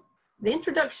introduction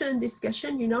and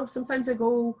discussion, you know, sometimes I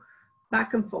go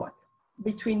back and forth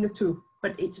between the two,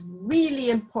 but it's really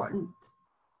important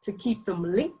to keep them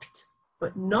linked,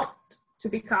 but not to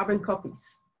be carbon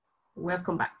copies. We'll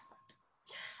come back to that.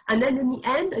 And then in the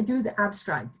end, I do the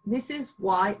abstract. This is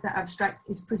why the abstract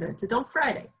is presented on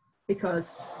Friday,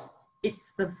 because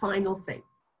it's the final thing.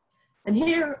 And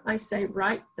here I say,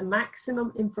 write the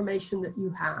maximum information that you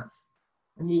have.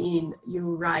 I mean,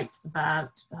 you write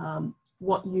about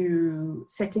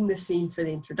setting the scene for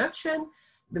the introduction,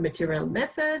 the material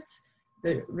methods,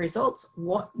 the results,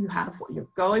 what you have, what you're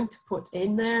going to put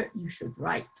in there. You should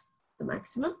write the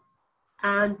maximum,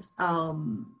 and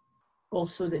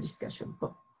also the discussion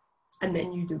book. And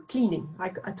then you do cleaning.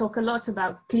 I talk a lot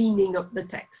about cleaning up the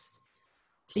text.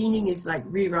 Cleaning is like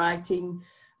rewriting,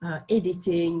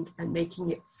 editing, and making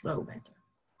it flow better.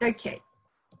 Okay.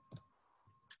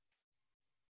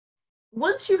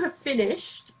 Once you have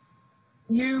finished,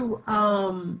 you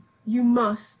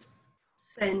must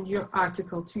send your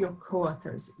article to your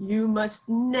co-authors. You must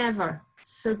never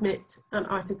submit an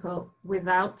article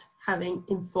without having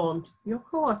informed your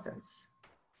co-authors.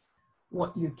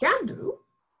 What you can do,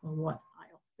 or what I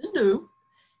often do,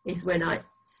 is when I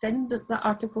send the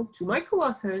article to my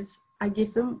co-authors, I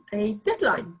give them a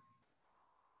deadline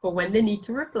for when they need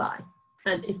to reply.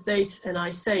 And I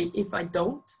say, if I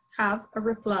don't have a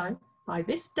reply by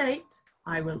this date,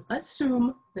 I will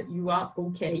assume that you are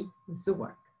okay with the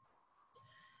work.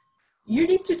 You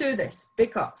need to do this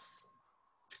because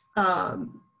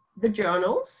the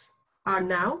journals are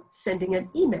now sending an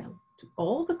email to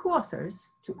all the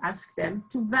co-authors to ask them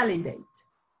to validate.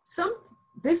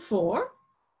 Before,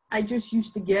 I just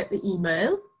used to get the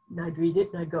email and I'd read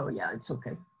it and I'd go, yeah, it's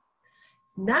okay.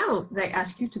 Now they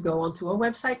ask you to go onto a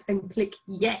website and click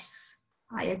yes,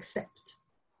 I accept.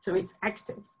 So it's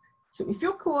active. So if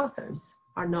your co-authors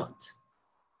are not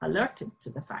alerted to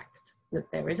the fact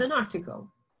that there is an article,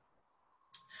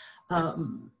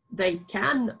 they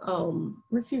can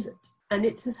refuse it. And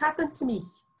it has happened to me.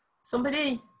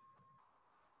 Somebody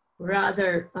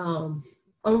rather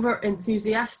over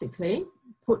enthusiastically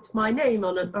put my name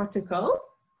on an article,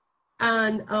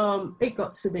 and it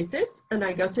got submitted, and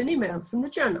I got an email from the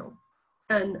journal.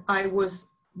 And I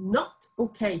was not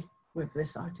okay with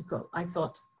this article. I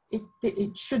thought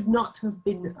it should not have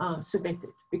been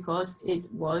submitted because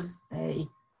it was a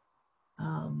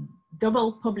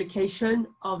double publication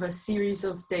of a series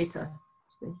of data,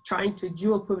 trying to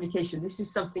dual publication. This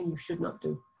is something you should not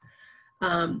do.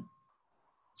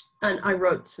 And I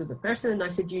wrote to the person and I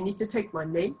said, you need to take my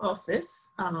name off this.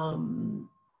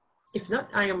 If not,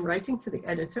 I am writing to the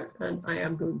editor and I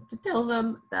am going to tell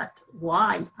them that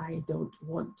why I don't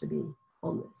want to be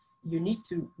on this. You need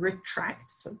to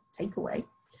retract, so take away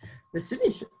the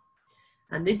submission.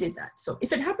 And they did that. So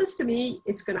if it happens to me,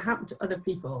 it's going to happen to other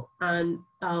people. And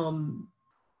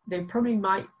they probably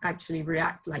might actually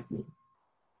react like me.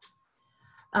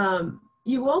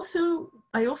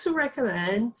 I also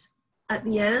recommend at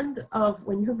the end of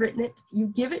when you've written it, you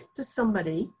give it to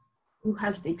somebody who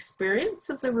has the experience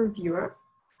of the reviewer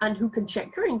and who can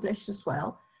check your English as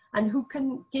well and who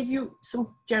can give you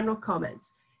some general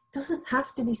comments. It doesn't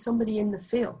have to be somebody in the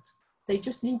field. They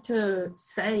just need to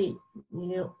say,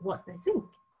 you know, what they think.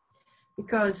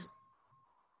 Because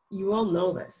you all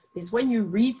know this, is when you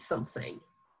read something,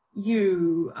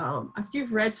 you, after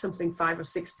you've read something 5 or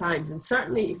 6 times, and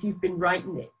certainly if you've been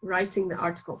writing the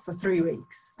article for 3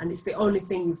 weeks, and it's the only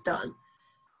thing you've done,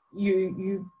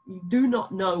 you do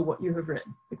not know what you have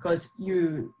written, because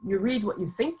you read what you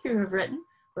think you have written,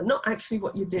 but not actually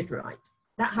what you did write.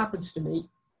 That happens to me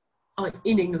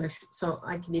in English, so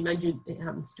I can imagine it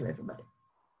happens to everybody.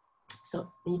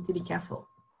 So you need to be careful.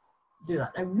 Do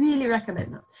that. I really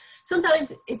recommend that.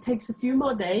 Sometimes it takes a few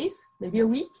more days, maybe a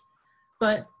week,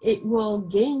 but it will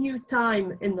gain you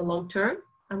time in the long term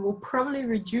and will probably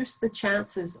reduce the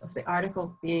chances of the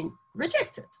article being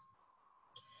rejected.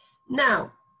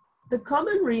 Now, the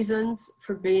common reasons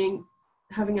for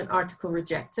having an article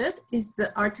rejected is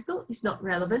the article is not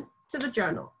relevant to the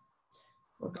journal.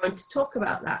 We're going to talk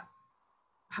about that,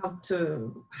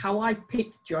 how I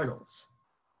pick journals.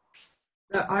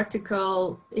 The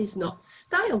article is not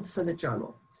styled for the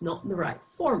journal. It's not in the right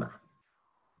format.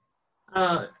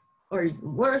 Or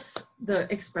even worse, the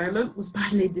experiment was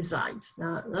badly designed.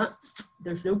 Now,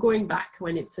 there's no going back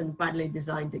when it's a badly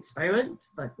designed experiment,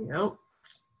 but you know,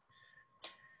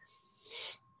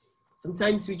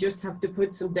 sometimes we just have to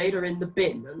put some data in the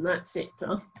bin and that's it.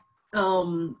 Huh?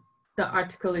 The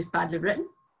article is badly written.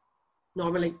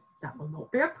 Normally, that will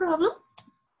not be a problem.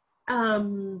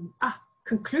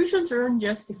 Conclusions are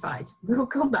unjustified. We'll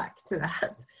come back to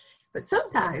that. But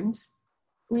sometimes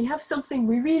we have something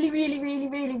we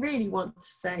really want to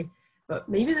say, but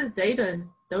maybe the data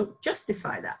don't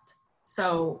justify that.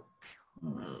 So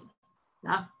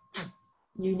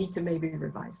you need to maybe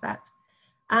revise that.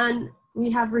 And we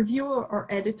have reviewer or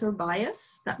editor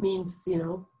bias. That means, you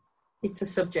know, it's a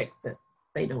subject that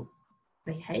they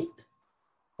hate,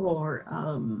 or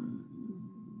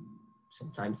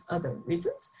sometimes other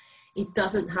reasons. It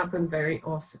doesn't happen very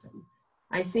often.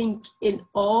 I think in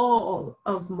all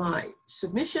of my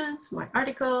submissions, my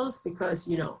articles, because,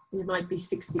 you know, it might be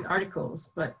 60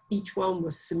 articles, but each one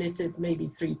was submitted maybe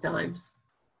 3 times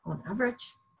on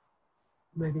average,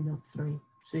 maybe not 3,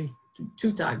 see,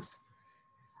 2 times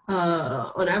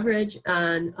on average.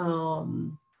 And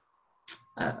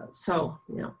so,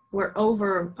 you know, we're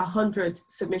over 100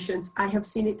 submissions. I have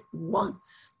seen it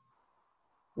once.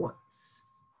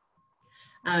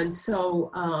 And so,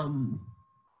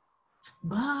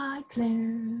 bye,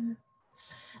 Claire.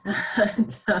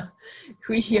 And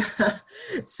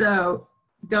so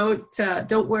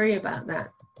don't worry about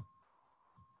that.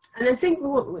 And I think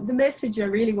the message I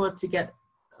really want to get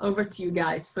over to you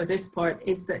guys for this part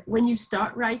is that when you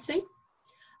start writing,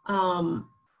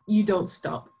 you don't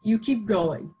stop. You keep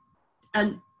going.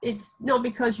 And it's not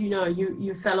because, you know,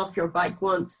 you fell off your bike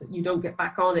once that you don't get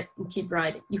back on it and keep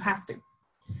writing. You have to.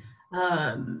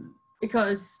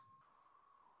 Because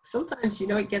sometimes, you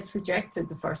know, it gets rejected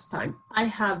the first time. I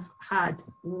have had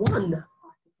one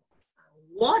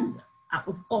out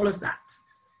of all of that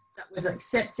was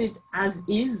accepted as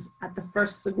is at the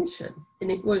first submission.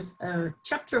 And it was a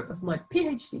chapter of my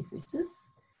PhD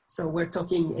thesis. So we're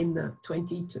talking in the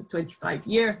 20 to 25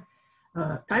 year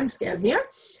time scale here.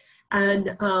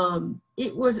 And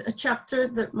it was a chapter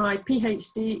that my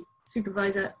PhD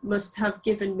supervisor must have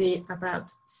given me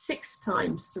about 6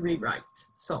 times to rewrite.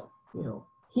 So, you know,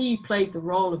 he played the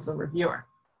role of the reviewer.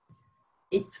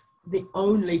 It's the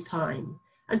only time.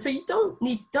 And so you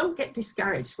don't get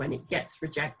discouraged when it gets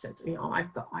rejected. You know,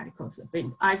 I've got articles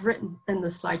that I've written in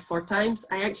the slide 4 times.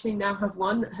 I actually now have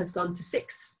one that has gone to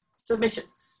 6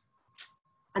 submissions.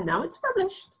 And now it's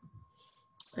published.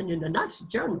 And in a nice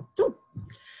journal too.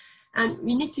 And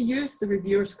we need to use the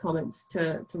reviewer's comments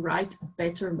to write a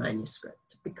better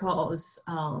manuscript, because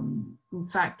in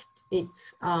fact,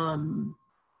 it's,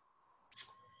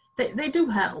 they do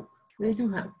help. They do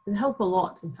help. They help a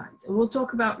lot, in fact. And we'll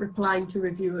talk about replying to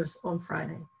reviewers on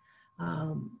Friday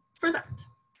for that.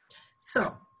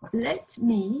 So let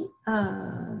me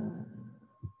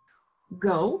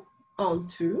go on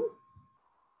to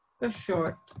a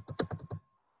short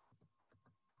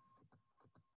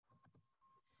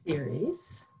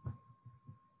series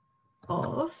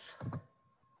of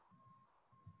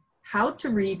how to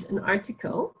read an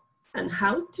article and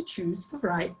how to choose the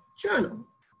right journal.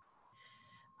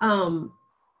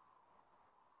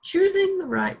 Choosing the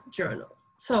right journal.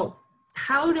 So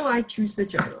how do I choose the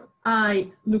journal?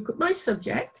 I look at my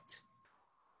subject.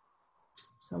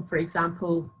 So for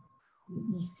example, let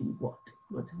me see what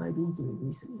have I been doing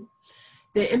recently?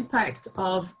 The impact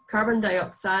of carbon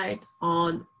dioxide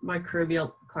on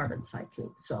microbial carbon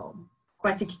cycling. So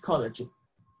aquatic ecology.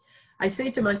 I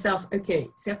say to myself, okay,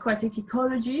 so aquatic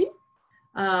ecology,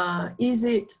 is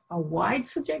it a wide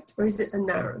subject or is it a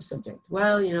narrow subject?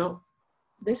 Well, you know,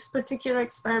 this particular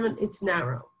experiment, it's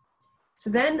narrow. So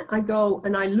then I go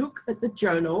and I look at the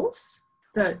journals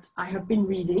that I have been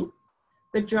reading,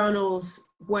 the journals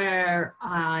where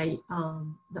that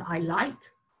I like.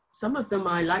 Some of them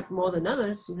I like more than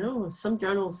others, you know. Some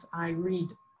journals I read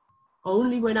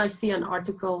only when I see an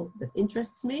article that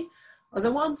interests me.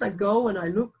 Other ones I go and I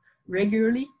look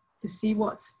regularly to see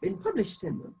what's been published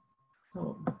in them.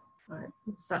 So,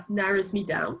 so that narrows me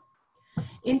down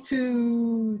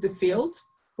into the field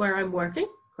where I'm working,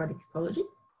 aquatic ecology.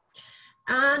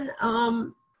 And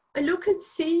I look and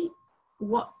see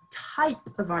what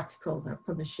type of article they're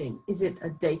publishing. Is it a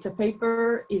data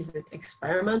paper? Is it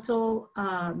experimental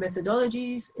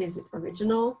methodologies? Is it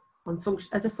original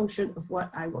as a function of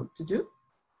what I want to do?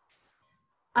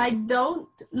 I don't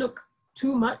look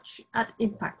too much at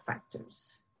impact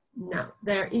factors. Now,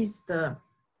 there is the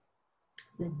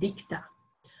dicta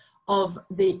of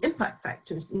the impact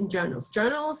factors in journals.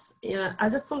 Journals,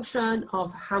 as a function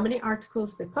of how many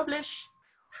articles they publish,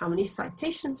 how many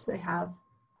citations they have,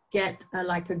 get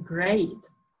like a grade,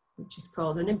 which is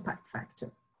called an impact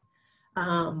factor.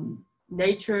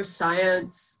 Nature,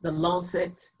 Science, The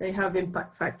Lancet, they have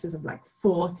impact factors of like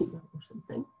 40 or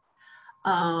something.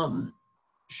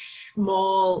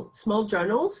 Small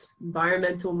journals,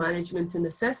 Environmental Management and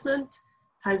Assessment,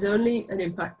 has only an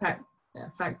impact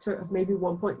factor of maybe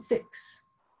 1.6.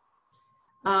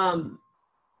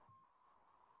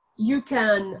 You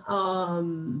can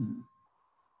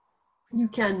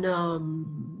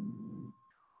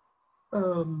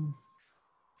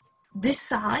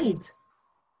decide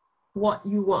what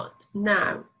you want.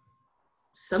 Now,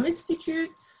 some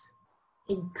institutes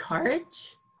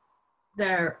encourage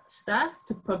their staff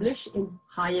to publish in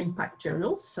high impact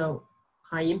journals, so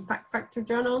high impact factor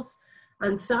journals,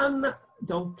 and some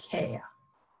don't care.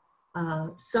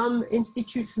 Some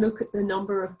institutes look at the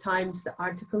number of times the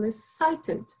article is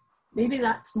cited. Maybe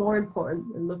that's more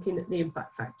important than looking at the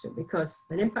impact factor, because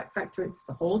an impact factor, it's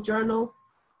the whole journal.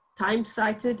 Time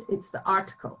cited, it's the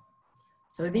article.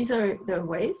 So these are the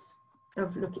ways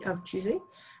of choosing.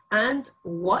 And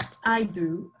what I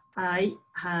do, I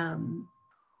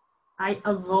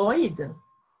avoid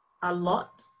a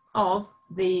lot of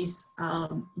these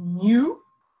new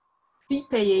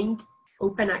fee-paying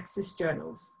open access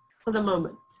journals for the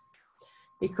moment,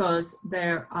 because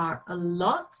there are a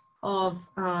lot of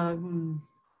arnaque.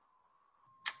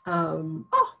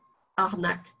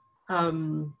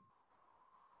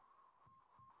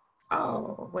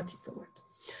 What is the word?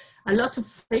 A lot of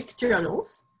fake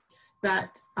journals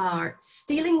that are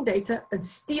stealing data and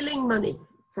stealing money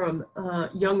from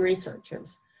young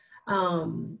researchers.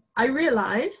 I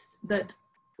realized that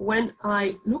when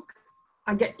I look,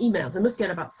 I get emails. I must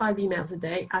get about 5 emails a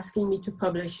day asking me to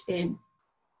publish in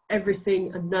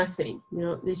everything and nothing, you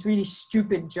know, these really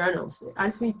stupid journals. They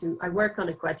asked me to, I work on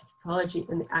aquatic ecology,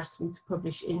 and they asked me to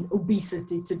publish in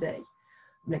Obesity Today.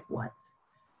 I'm like, what?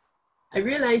 I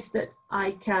realized that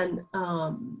I can,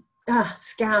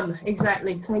 scam,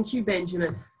 exactly. Thank you,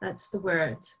 Benjamin. That's the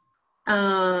word.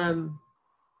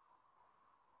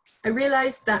 I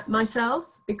realized that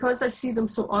myself, because I see them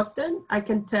so often, I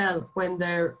can tell when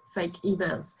they're fake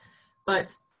emails.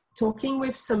 But talking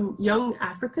with some young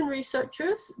African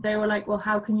researchers, they were like, well,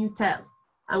 how can you tell?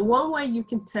 And one way you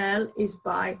can tell is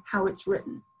by how it's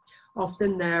written.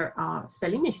 Often there are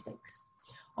spelling mistakes.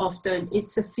 Often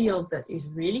it's a field that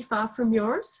is really far from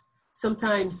yours.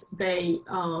 Sometimes they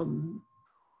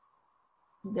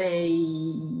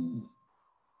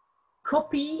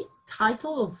copy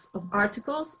titles of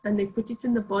articles and they put it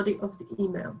in the body of the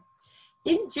email.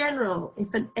 In general,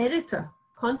 if an editor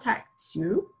contacts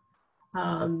you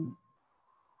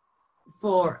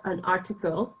for an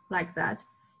article like that,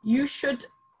 you should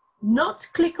not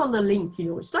click on the link. You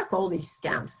know, it's like all these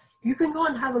scams. You can go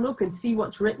and have a look and see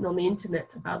what's written on the internet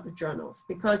about the journals,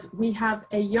 because we have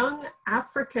a young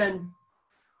African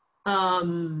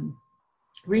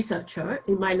researcher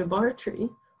in my laboratory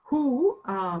who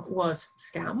was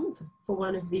scammed for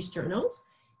one of these journals.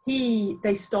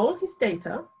 They stole his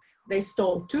data. They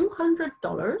stole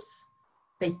 $200.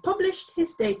 They published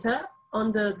his data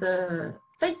under the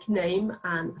fake name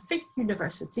and fake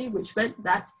university, which meant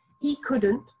that he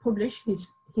couldn't publish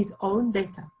his own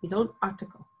data, his own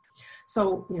article.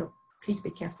 So, you know, please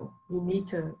be careful. You need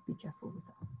to be careful with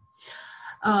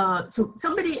that. So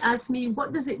somebody asked me,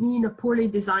 what does it mean, a poorly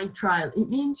designed trial? It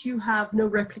means you have no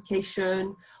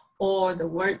replication, or there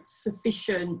weren't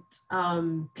sufficient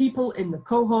people in the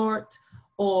cohort,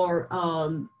 or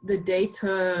the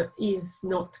data is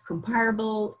not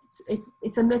comparable.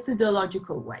 It's a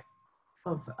methodological way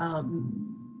of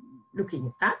looking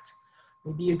at that.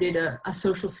 Maybe you did a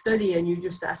social study and you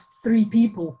just asked 3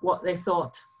 people what they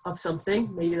thought of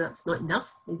something. Maybe that's not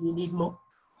enough. Maybe you need more.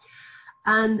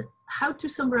 And how to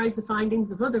summarize the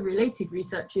findings of other related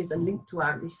researches and link to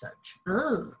our research.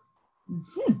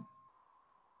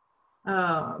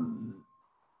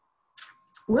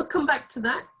 We'll come back to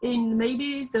that in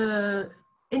maybe the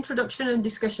introduction and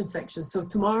discussion section. So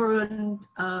tomorrow and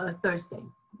Thursday.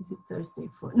 Is it Thursday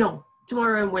for? No,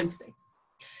 tomorrow and Wednesday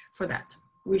for that.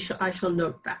 I shall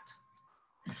note that.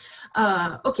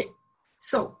 Okay,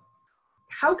 so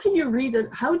how do you read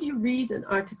an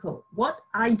article? What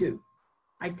I do,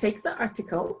 I take the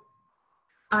article,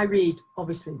 I read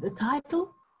obviously the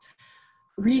title,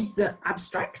 read the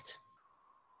abstract.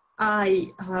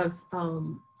 I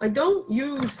don't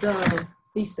use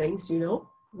these things, you know,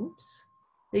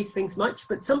 these things much,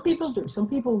 but some people do. Some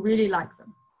people really like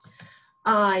them.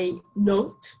 I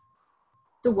note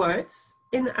the words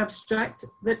in the abstract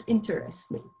that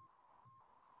interest me.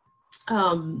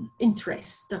 And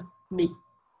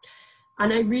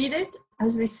I read it,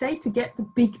 as they say, to get the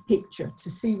big picture, to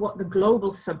see what the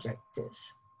global subject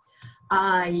is.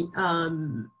 I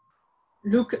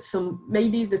look at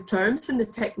maybe the terms and the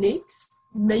techniques,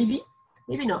 maybe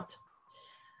not.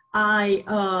 I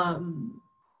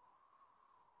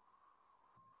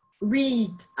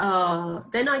read,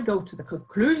 then I go to the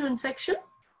conclusion section.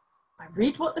 I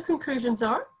read what the conclusions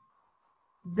are.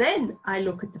 Then I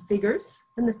look at the figures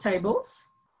and the tables.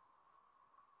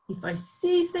 If I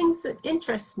see things that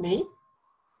interest me,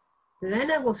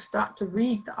 then I will start to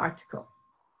read the article.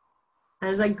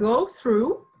 As I go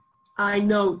through, I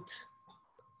note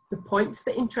the points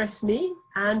that interest me,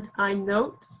 and I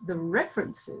note the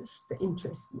references that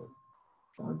interest me.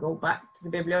 So I'll go back to the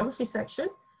bibliography section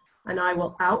and I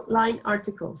will outline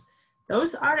articles.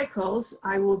 Those articles,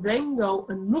 I will then go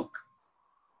and look,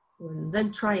 and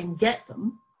then try and get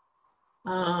them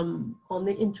on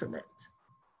the internet,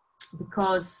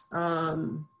 because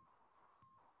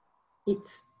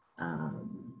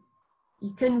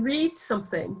you can read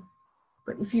something,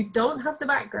 but if you don't have the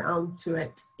background to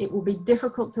it, it will be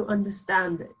difficult to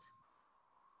understand it.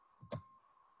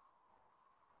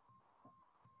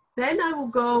 Then I will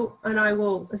go and I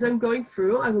will, as I'm going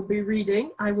through, I will be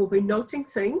reading, I will be noting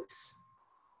things,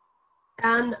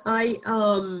 and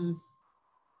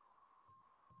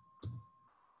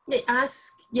they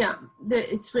ask,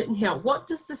 it's written here, what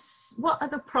are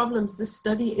the problems the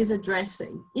study is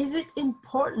addressing? Is it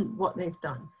important what they've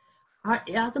done? Are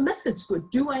the methods good?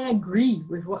 Do I agree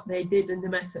with what they did in the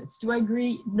methods? Do I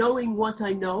agree knowing what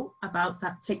I know about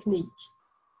that technique?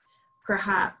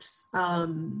 Perhaps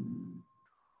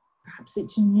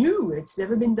it's new, it's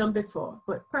never been done before,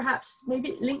 but perhaps maybe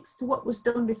it links to what was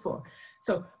done before.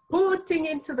 So putting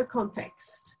into the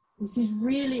context, this is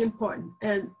really important.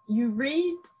 And you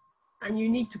read and you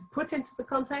need to put into the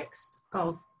context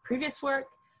of previous work,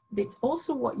 but it's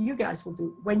also what you guys will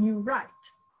do when you write,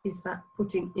 is that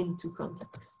putting into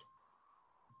context.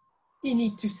 You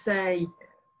need to say,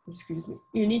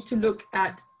 you need to look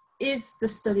at, is the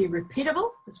study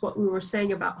repeatable? That's what we were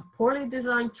saying about a poorly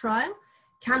designed trial.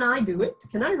 Can I do it?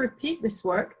 Can I repeat this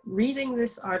work reading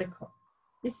this article?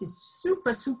 This is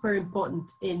super, super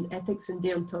important in ethics and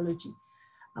deontology.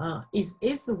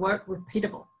 Is the work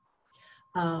repeatable?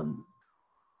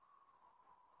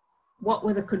 What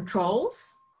were the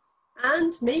controls?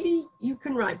 And maybe you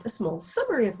can write a small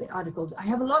summary of the articles. I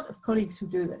have a lot of colleagues who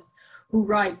do this, who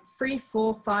write 3,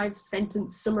 4, 5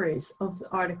 sentence summaries of the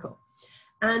article.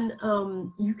 And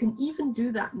you can even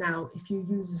do that now if you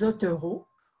use Zotero.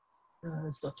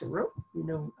 Zotero, you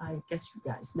know, I guess you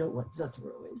guys know what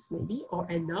Zotero is, maybe, or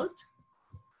EndNote.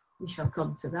 We shall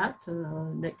come to that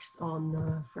next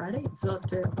on Friday.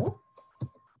 Zotero.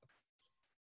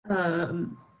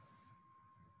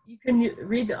 You can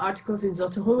read the articles in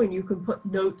Zotero and you can put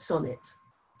notes on it.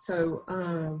 So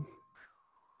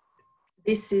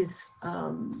this is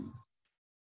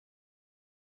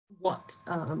what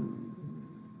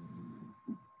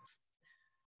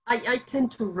I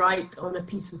tend to write on a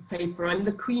piece of paper. I'm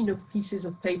the queen of pieces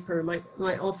of paper.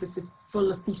 My office is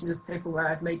full of pieces of paper where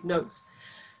I've made notes,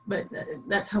 but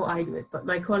that's how I do it. But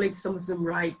my colleagues, some of them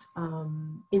write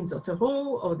in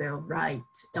Zotero, or they'll write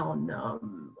on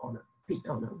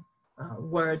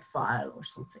Word file or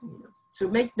something, you know. So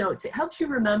make notes. It helps you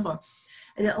remember,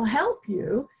 and it'll help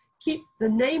you keep the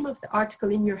name of the article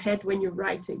in your head when you're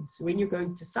writing. So when you're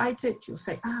going to cite it, you'll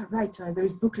say, ah, right,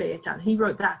 there's Bouclet, he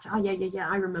wrote that. Ah, yeah,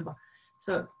 I remember.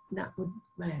 So that would,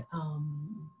 I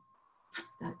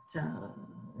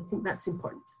think that's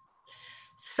important.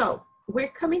 So we're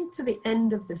coming to the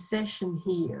end of the session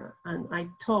here, and I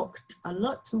talked a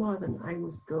lot more than I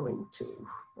was going to,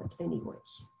 but anyway,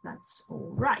 that's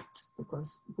all right,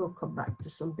 because we'll come back to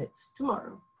some bits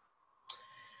tomorrow.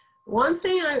 One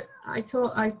thing I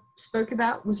spoke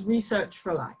about was Research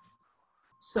for Life.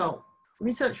 So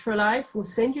Research for Life will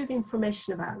send you the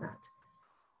information about that.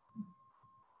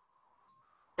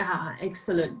 Ah,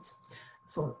 excellent.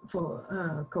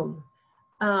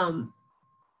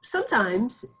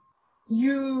 Sometimes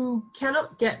you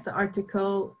cannot get the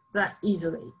article that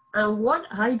easily. And what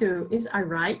I do is I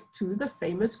write to the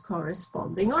famous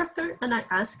corresponding author and I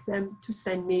ask them to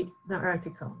send me the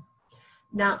article.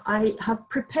 Now, I have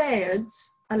prepared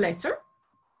a letter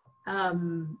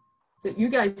that you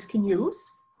guys can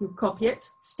use. You copy it,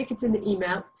 stick it in the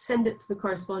email, send it to the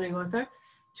corresponding author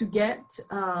to get,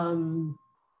 to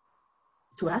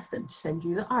ask them to send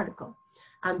you the article.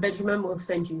 And Benjamin will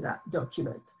send you that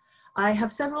document. I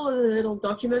have several of the little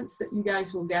documents that you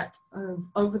guys will get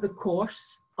over the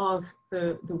course of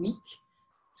the week.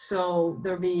 So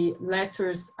there'll be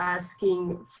letters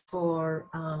asking for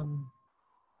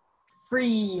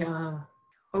free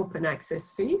open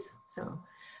access fees. So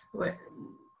a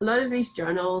lot of these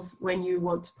journals, when you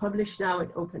want to publish now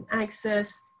in open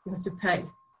access, you have to pay.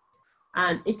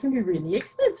 And it can be really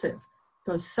expensive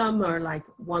because some are like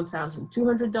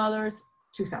 $1,200,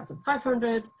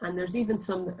 $2,500, and there's even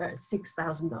some that are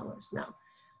 $6,000 now.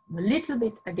 I'm a little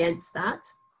bit against that,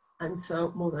 and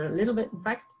so more than a little bit, in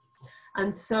fact.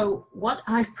 And so what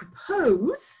I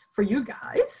propose for you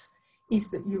guys is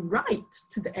that you write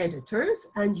to the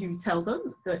editors and you tell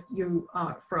them that you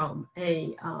are from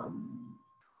a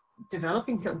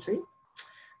developing country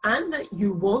and that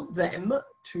you want them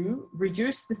to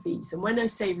reduce the fees. And when I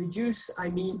say reduce, I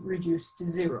mean reduce to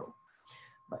zero.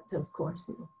 But of course,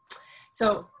 you know.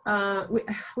 So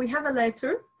we have a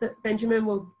letter that Benjamin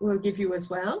will give you as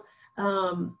well.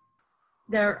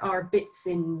 There are bits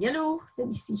in yellow. Let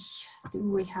me see. Do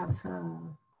we have,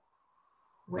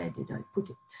 where did I put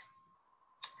it?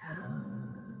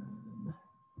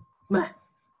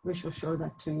 We shall show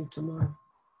that to you tomorrow.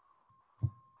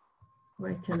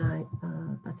 Where can I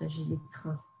partager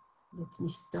l'écran? Let me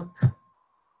stop.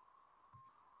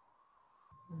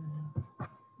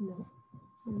 No.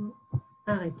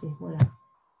 Arrêtez, voilà.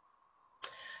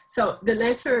 So the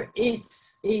letter,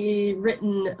 it's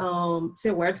written, it's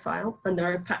a Word file, and there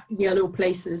are yellow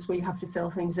places where you have to fill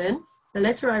things in. The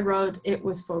letter I wrote, it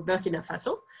was for Burkina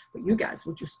Faso, but you guys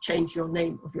will just change your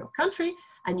name of your country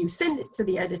and you send it to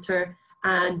the editor,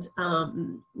 and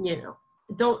you know,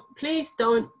 please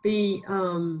don't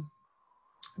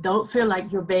feel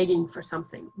like you're begging for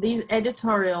something. These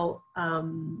editorial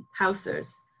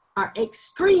houses are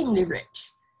extremely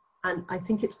rich, and I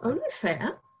think it's only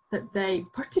fair that they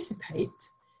participate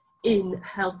in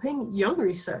helping young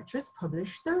researchers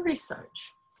publish their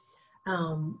research,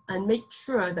 and make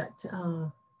sure that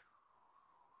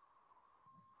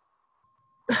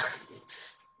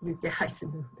you guys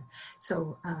know.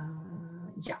 So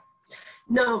yeah.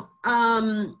 Now,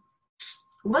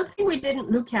 one thing we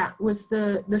didn't look at was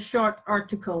the short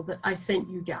article that I sent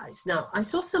you guys. Now, I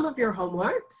saw some of your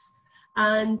homeworks,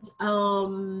 and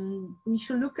we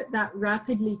should look at that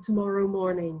rapidly tomorrow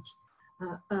morning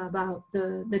about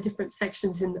the different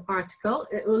sections in the article.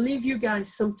 It will leave you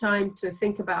guys some time to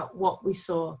think about what we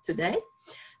saw today,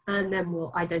 and then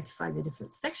we'll identify the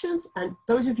different sections. And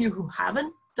those of you who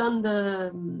haven't done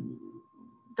the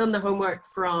homework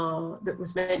that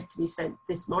was meant to be sent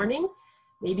this morning,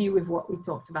 maybe with what we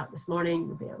talked about this morning,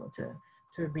 you'll be able to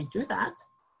redo that.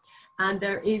 And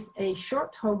there is a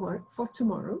short homework for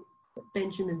tomorrow, but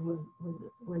Benjamin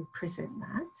will present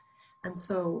that. And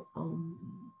so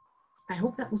I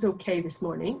hope that was okay this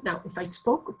morning. Now, if I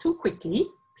spoke too quickly,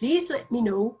 please let me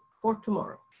know for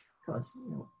tomorrow, because you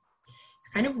know, it's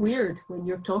kind of weird when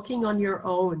you're talking on your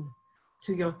own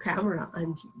to your camera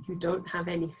and you don't have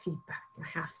any feedback, I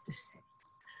have to say.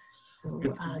 So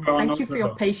thank you for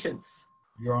your patience.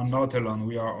 You are not alone.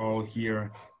 We are all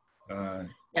here.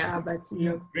 Yeah, but you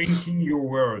know, drinking your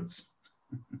words.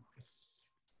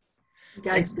 You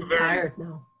guys be tired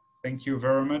now. Thank you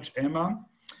very much, Emma.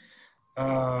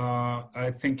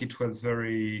 I think it was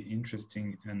very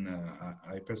interesting, and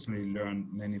I personally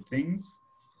learned many things.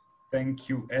 Thank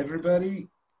you, everybody.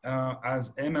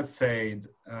 As Emma said,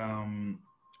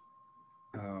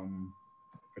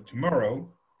 for tomorrow,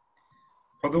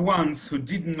 for the ones who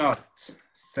did not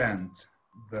send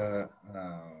the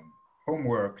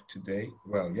homework today,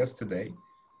 well, yesterday,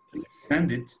 please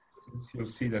send it, since you'll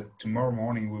see that tomorrow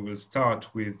morning we will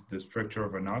start with the structure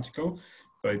of an article.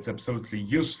 So it's absolutely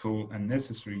useful and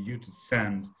necessary you to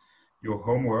send your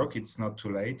homework. It's not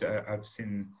too late. I've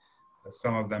seen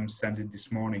some of them send it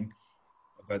this morning,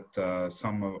 but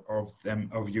some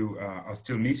of you are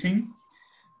still missing.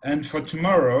 And for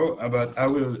tomorrow, but I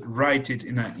will write it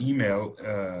in an email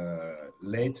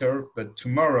later, but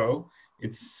tomorrow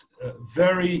it's a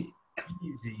very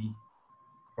easy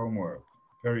homework,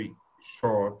 very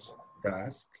short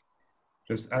task.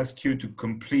 Just ask you to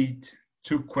complete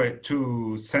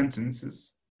two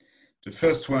sentences. The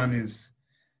first one is,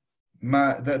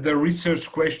 the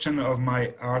research question of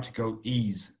my article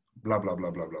is blah, blah,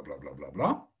 blah, blah, blah, blah, blah, blah,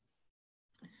 blah.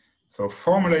 So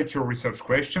formulate your research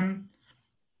question.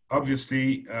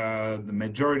 Obviously, the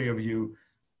majority of you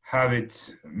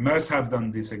must have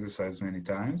done this exercise many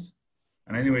times.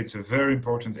 And anyway, it's a very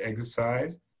important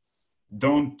exercise.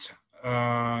 Don't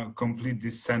complete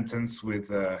this sentence with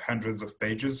hundreds of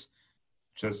pages,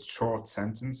 just short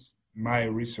sentence. My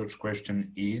research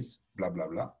question is blah, blah,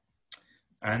 blah.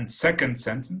 And second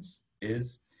sentence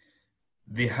is,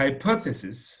 the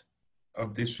hypothesis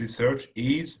of this research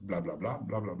is blah, blah, blah,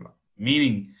 blah, blah, blah.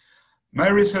 Meaning, my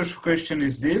research question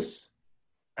is this,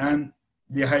 and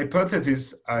the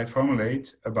hypothesis I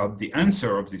formulate about the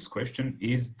answer of this question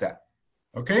is that.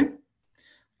 Okay?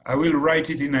 I will write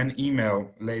it in an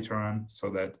email later on so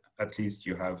that at least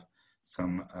you have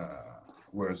some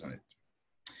words on it.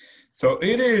 So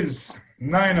it is 2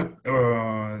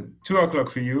 o'clock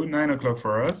for you, 9 o'clock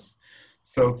for us.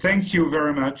 So thank you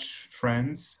very much,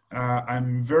 friends.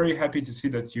 I'm very happy to see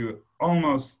that you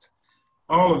almost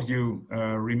all of you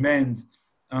remained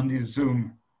on this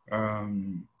Zoom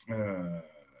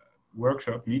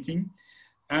workshop meeting.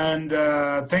 And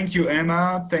thank you,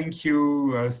 Emma. Thank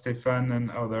you, Stefan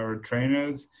and other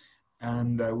trainers.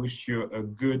 And I wish you a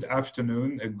good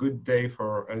afternoon, a good day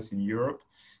for us in Europe.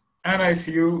 And I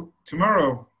see you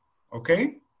tomorrow,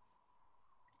 okay?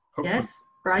 Hopefully. Yes,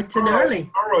 bright and early.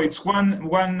 Tomorrow it's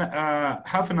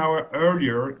half an hour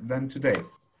earlier than today.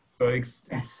 So it's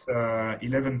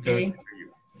 11:30 for you.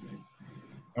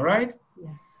 All right?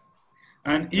 Yes.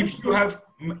 And if you have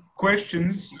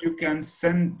questions, you can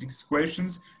send these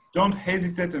questions. Don't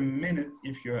hesitate a minute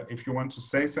if you want to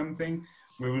say something.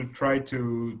 We will try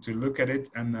to look at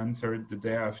it and answer it the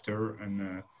day after.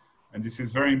 And this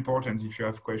is very important if you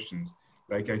have questions.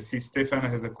 Like I see Stefan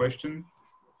has a question.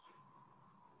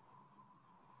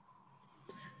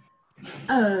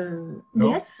 No?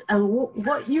 Yes, and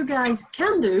what you guys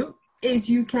can do is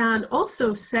you can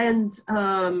also send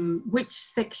which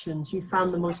sections you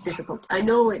found the most difficult. I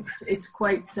know it's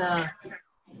quite,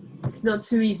 it's not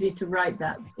so easy to write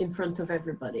that in front of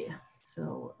everybody.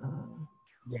 So,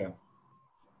 yeah.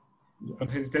 Yes.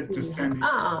 Don't hesitate to send it.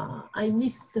 I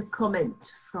missed a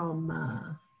comment from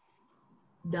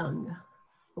Dung.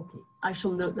 Okay, I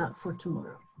shall note that for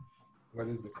tomorrow. What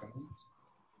is the comment?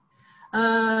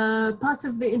 Part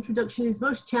of the introduction is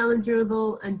most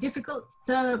challengeable and difficult.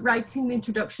 Writing the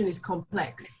introduction is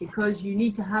complex because you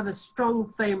need to have a strong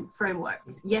framework.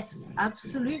 Yes,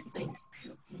 absolutely.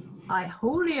 I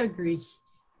wholly agree.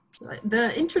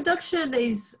 The introduction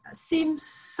seems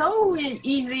so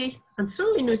easy and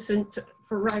so innocent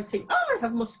for writing. Oh, I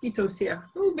have mosquitoes here.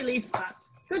 Who believes that?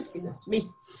 Goodness me.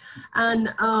 And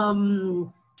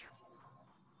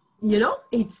you know,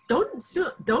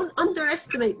 don't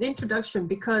underestimate the introduction,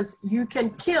 because you can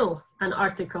kill an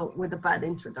article with a bad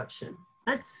introduction.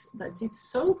 That is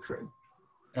so true.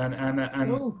 And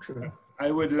so true.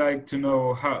 I would like to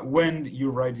know when you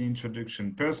write the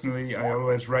introduction. Personally, I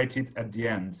always write it at the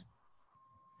end.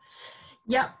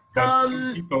 Yeah.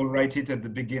 But people write it at the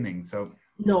beginning, so.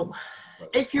 No.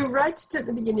 If you write it at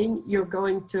the beginning, you're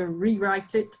going to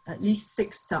rewrite it at least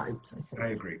 6 times, I think. I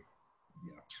agree.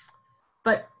 Yeah.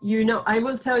 But, you know, I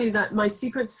will tell you that my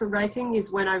secrets for writing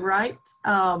is when I write,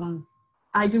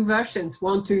 I do versions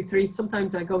 1, 2, 3.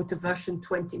 Sometimes I go to version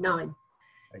 29.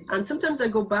 And sometimes I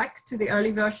go back to the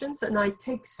early versions and I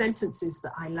take sentences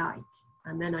that I like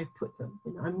and then I put them,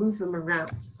 you know, I move them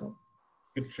around. So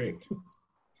good trick.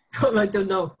 I don't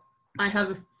know. I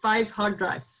have 5 hard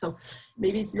drives, so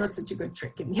maybe it's not such a good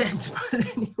trick in the end,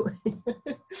 but anyway.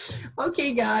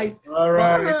 Okay, guys. All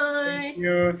right. Bye. Thank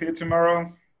you. See you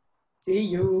tomorrow. See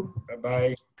you.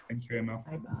 Bye-bye. Thank you, Emma.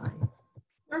 Bye-bye.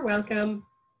 You're welcome.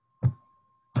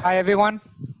 Hi, everyone.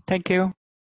 Thank you.